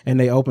mean, and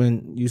they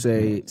open. You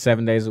say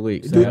 7 days a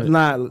week.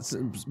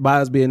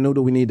 By us being new,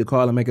 do we need to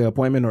call and make an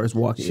appointment, or is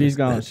walking?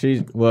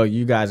 Well,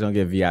 you guys gonna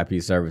get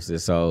VIP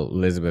services, so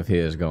Elizabeth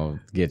here is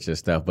gonna get your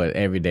stuff. But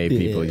everyday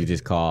people, you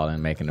just call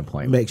and make an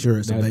appointment. Make sure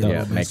it's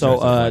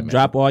available.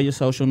 Drop all your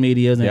social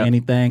medias and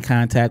anything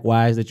contact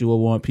wise that you would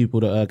want people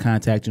to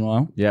contact you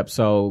on. Yep.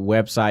 So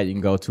website you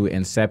can go to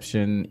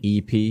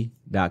InceptionEP.com.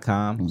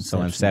 So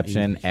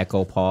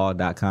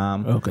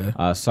InceptionEchoPaul.com. Okay.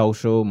 My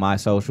social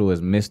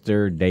is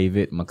Mr.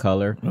 David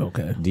McCullar.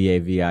 Okay.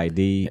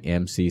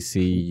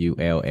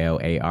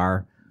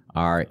 DavidMcCullar.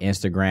 Our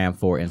Instagram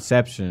for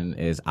Inception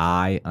is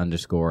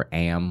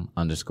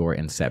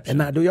I_am_Inception. And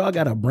now, do y'all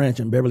got a branch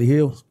in Beverly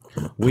Hills?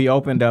 We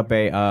opened up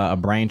a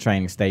brain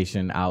training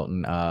station out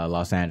in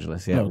Los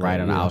Angeles, right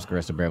on the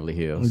outskirts of Beverly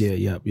Hills.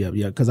 Yeah.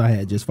 Because I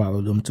had just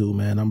followed them too,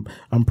 man.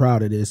 I'm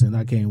proud of this, and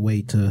I can't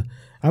wait to.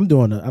 I'm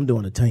doing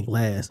the tank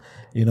last.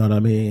 You know what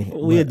I mean?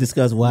 We had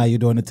discussed why you're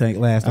doing the tank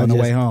last on the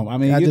way home. I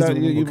mean,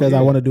 because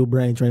I want to do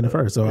brain training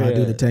first, so I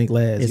do the tank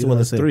last. It's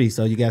it's 3,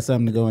 so you got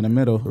something to go in the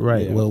middle,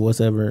 right? Yeah. Well,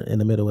 whatever in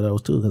the middle of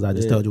those 2, because I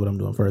just told you what I'm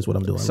doing first, what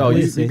I'm doing. So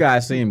you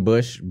guys seen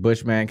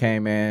Bushman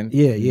came in,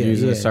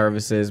 using the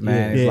services,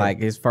 man. It's like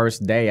his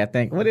first day, I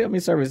think. How many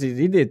services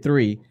he did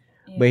 3,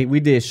 but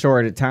we did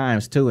short at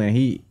times too.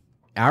 And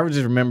I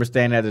just remember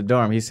standing at the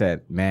dorm. He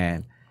said,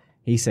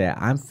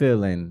 I'm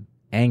feeling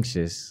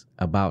anxious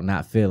about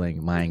not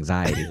feeling my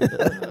anxiety.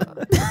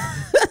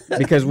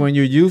 Because when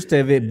you're used to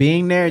it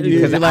being there,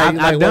 because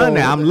I've done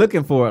that. I'm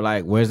looking for it,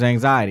 like, where's the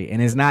anxiety?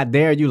 And it's not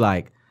there. You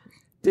like,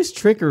 this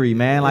trickery,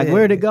 man. Like,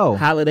 where'd it go?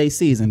 Holiday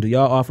season, do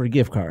y'all offer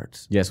gift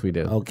cards? Yes, we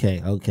do.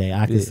 Okay.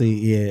 I can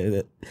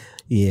see,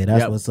 Yeah,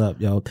 that's what's up,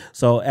 yo.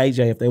 So,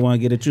 AJ, if they want to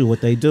get at you, what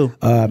they do?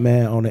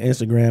 Man, on the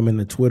Instagram and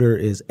the Twitter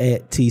is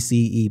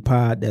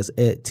 @TCEPod. That's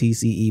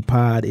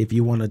 @TCEPod. If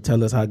you want to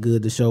tell us how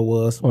good the show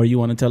was. Or you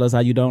want to tell us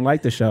how you don't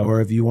like the show.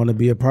 Or if you want to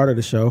be a part of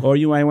the show. Or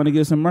you might want to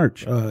get some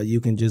merch. You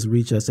can just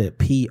reach us at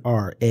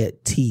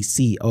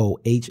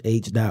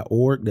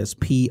PR@TCOHH.org. That's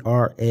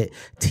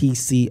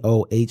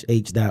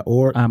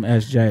PR@TCOHH.org. I'm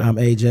SJ. I'm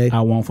AJ.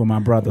 I want for my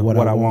brother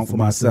what I want for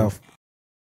myself.